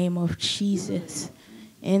mighty name of Jesus.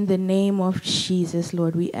 In the name of Jesus,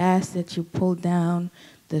 Lord, we ask that you pull down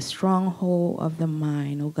the stronghold of the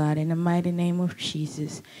mind, oh God, in the mighty name of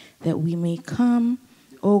Jesus, that we may come,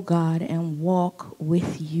 oh God, and walk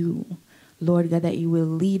with you. Lord God, that you will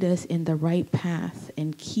lead us in the right path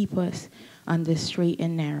and keep us on the straight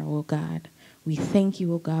and narrow, oh God. We thank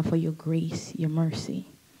you, oh God, for your grace, your mercy,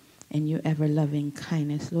 and your ever-loving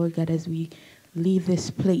kindness. Lord God, as we leave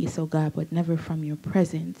this place, oh God, but never from your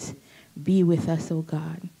presence, be with us, oh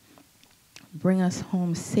God. Bring us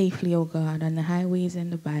home safely, oh God, on the highways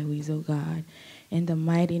and the byways, oh God. In the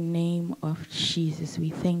mighty name of Jesus, we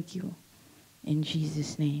thank you. In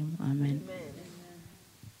Jesus' name, amen.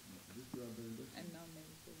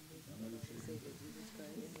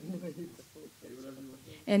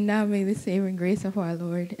 And now may the saving grace of our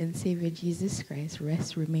Lord and Savior Jesus Christ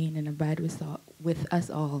rest, remain, and abide with us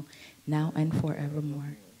all, now and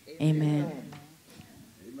forevermore. Amen.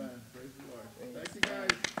 Amen. Praise the Lord. Thank you, guys.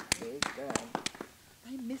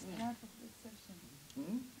 I missed half of this session.